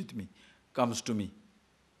always with me, comes to me.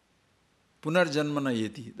 Punarjanmana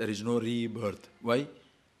yeti, there is no rebirth. Why?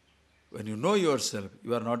 When you know yourself,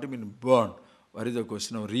 you are not even born. What is the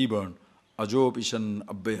question of rebirth? Ajopishan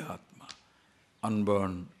abhyatma,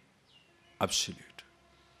 unborn, absolute.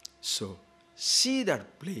 So, see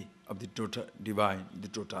that play of the total divine, the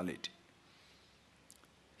totality.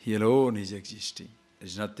 He alone is existing. There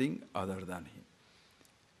is nothing other than Him.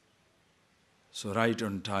 So right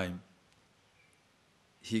on time,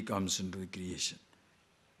 He comes into the creation.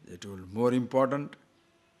 They told more important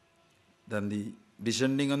than the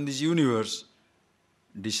descending on this universe,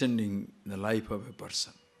 descending in the life of a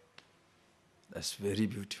person. That's very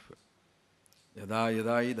beautiful. Yada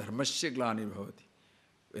yadai dharmasya glani bhavati.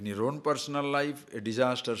 In your own personal life, a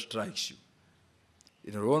disaster strikes you.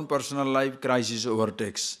 In your own personal life, crisis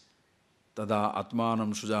overtakes. Tada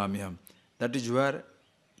atmanam sujamyam. That is where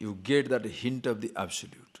you get that hint of the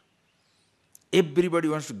absolute. Everybody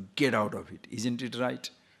wants to get out of it. Isn't it right?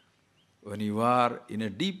 When you are in a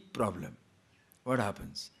deep problem, what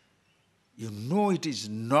happens? You know it is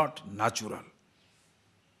not natural.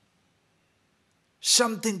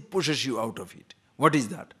 Something pushes you out of it. What is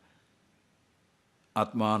that?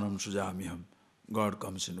 Atmanam sujamyam. God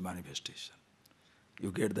comes into manifestation.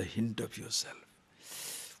 You get the hint of yourself.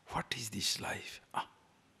 What is this life?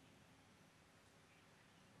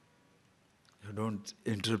 You don't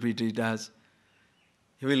interpret it as,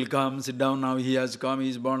 He will come, sit down now, He has come, He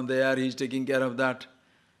is born there, He is taking care of that.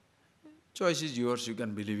 Choice is yours, you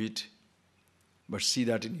can believe it. But see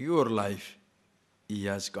that in your life, He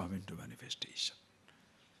has come into manifestation.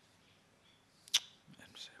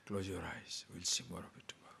 And close your eyes, we'll see more of it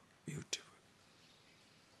tomorrow. Beautiful.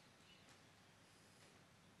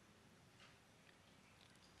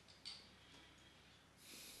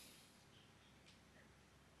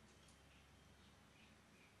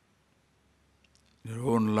 Your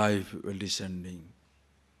own life will descending.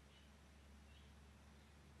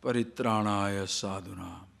 Paritranaya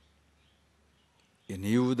sadhuna. In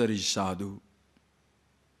you there is sadhu.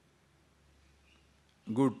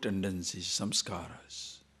 Good tendencies,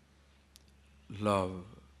 samskaras. Love,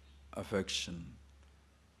 affection,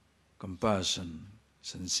 compassion,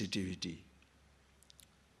 sensitivity.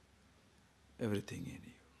 Everything in you.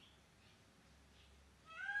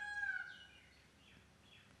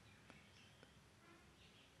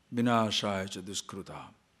 Vinashaya cha duskruta.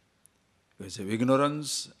 Because of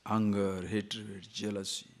ignorance, anger, hatred,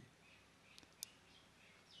 jealousy,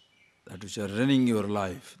 that which are running your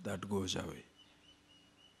life, that goes away.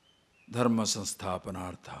 Dharma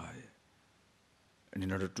sansthapanarthaya. And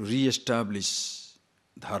in order to re-establish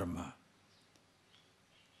dharma,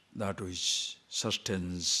 that which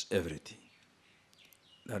sustains everything,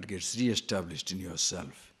 that gets re-established in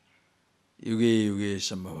yourself. Yuge yuge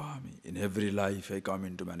sambhavami. In every life I come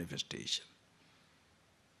into manifestation.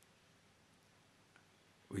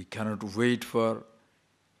 We cannot wait for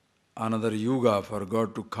another yuga for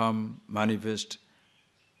God to come, manifest,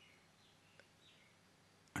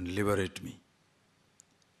 and liberate me.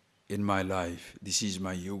 In my life, this is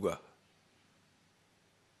my yuga.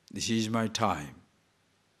 This is my time.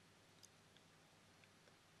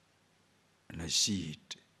 And I see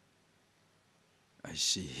it. I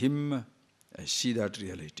see Him, I see that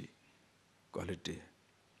reality, quality,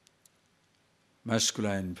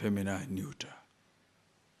 masculine, feminine, neuter.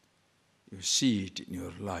 You see it in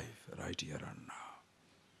your life right here and now.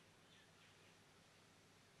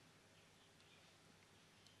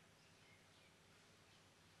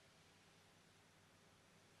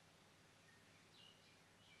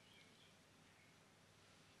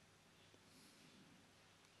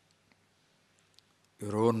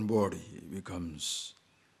 Your own body becomes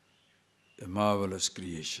a marvelous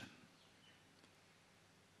creation.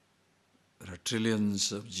 There are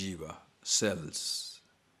trillions of jiva, cells.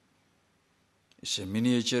 It's a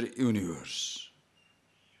miniature universe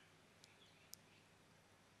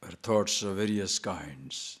where thoughts of various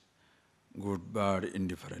kinds, good, bad,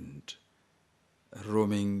 indifferent, are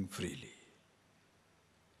roaming freely.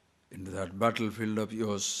 Into that battlefield of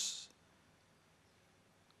yours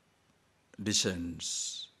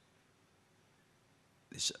descends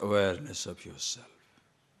this awareness of yourself,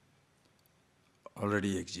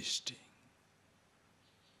 already existing.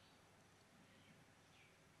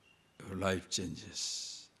 Your life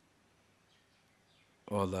changes.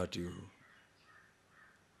 All that you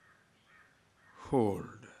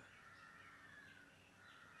hold,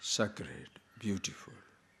 sacred, beautiful,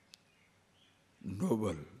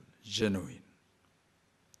 noble, genuine,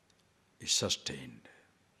 is sustained.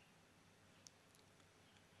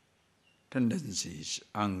 Tendencies,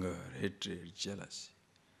 anger, hatred, jealousy,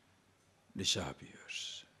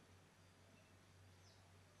 disappears.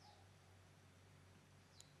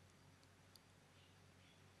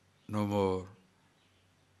 No more.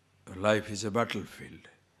 Your life is a battlefield.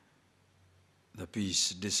 The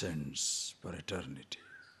peace descends for eternity.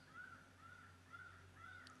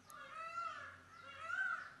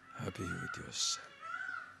 Happy with yourself.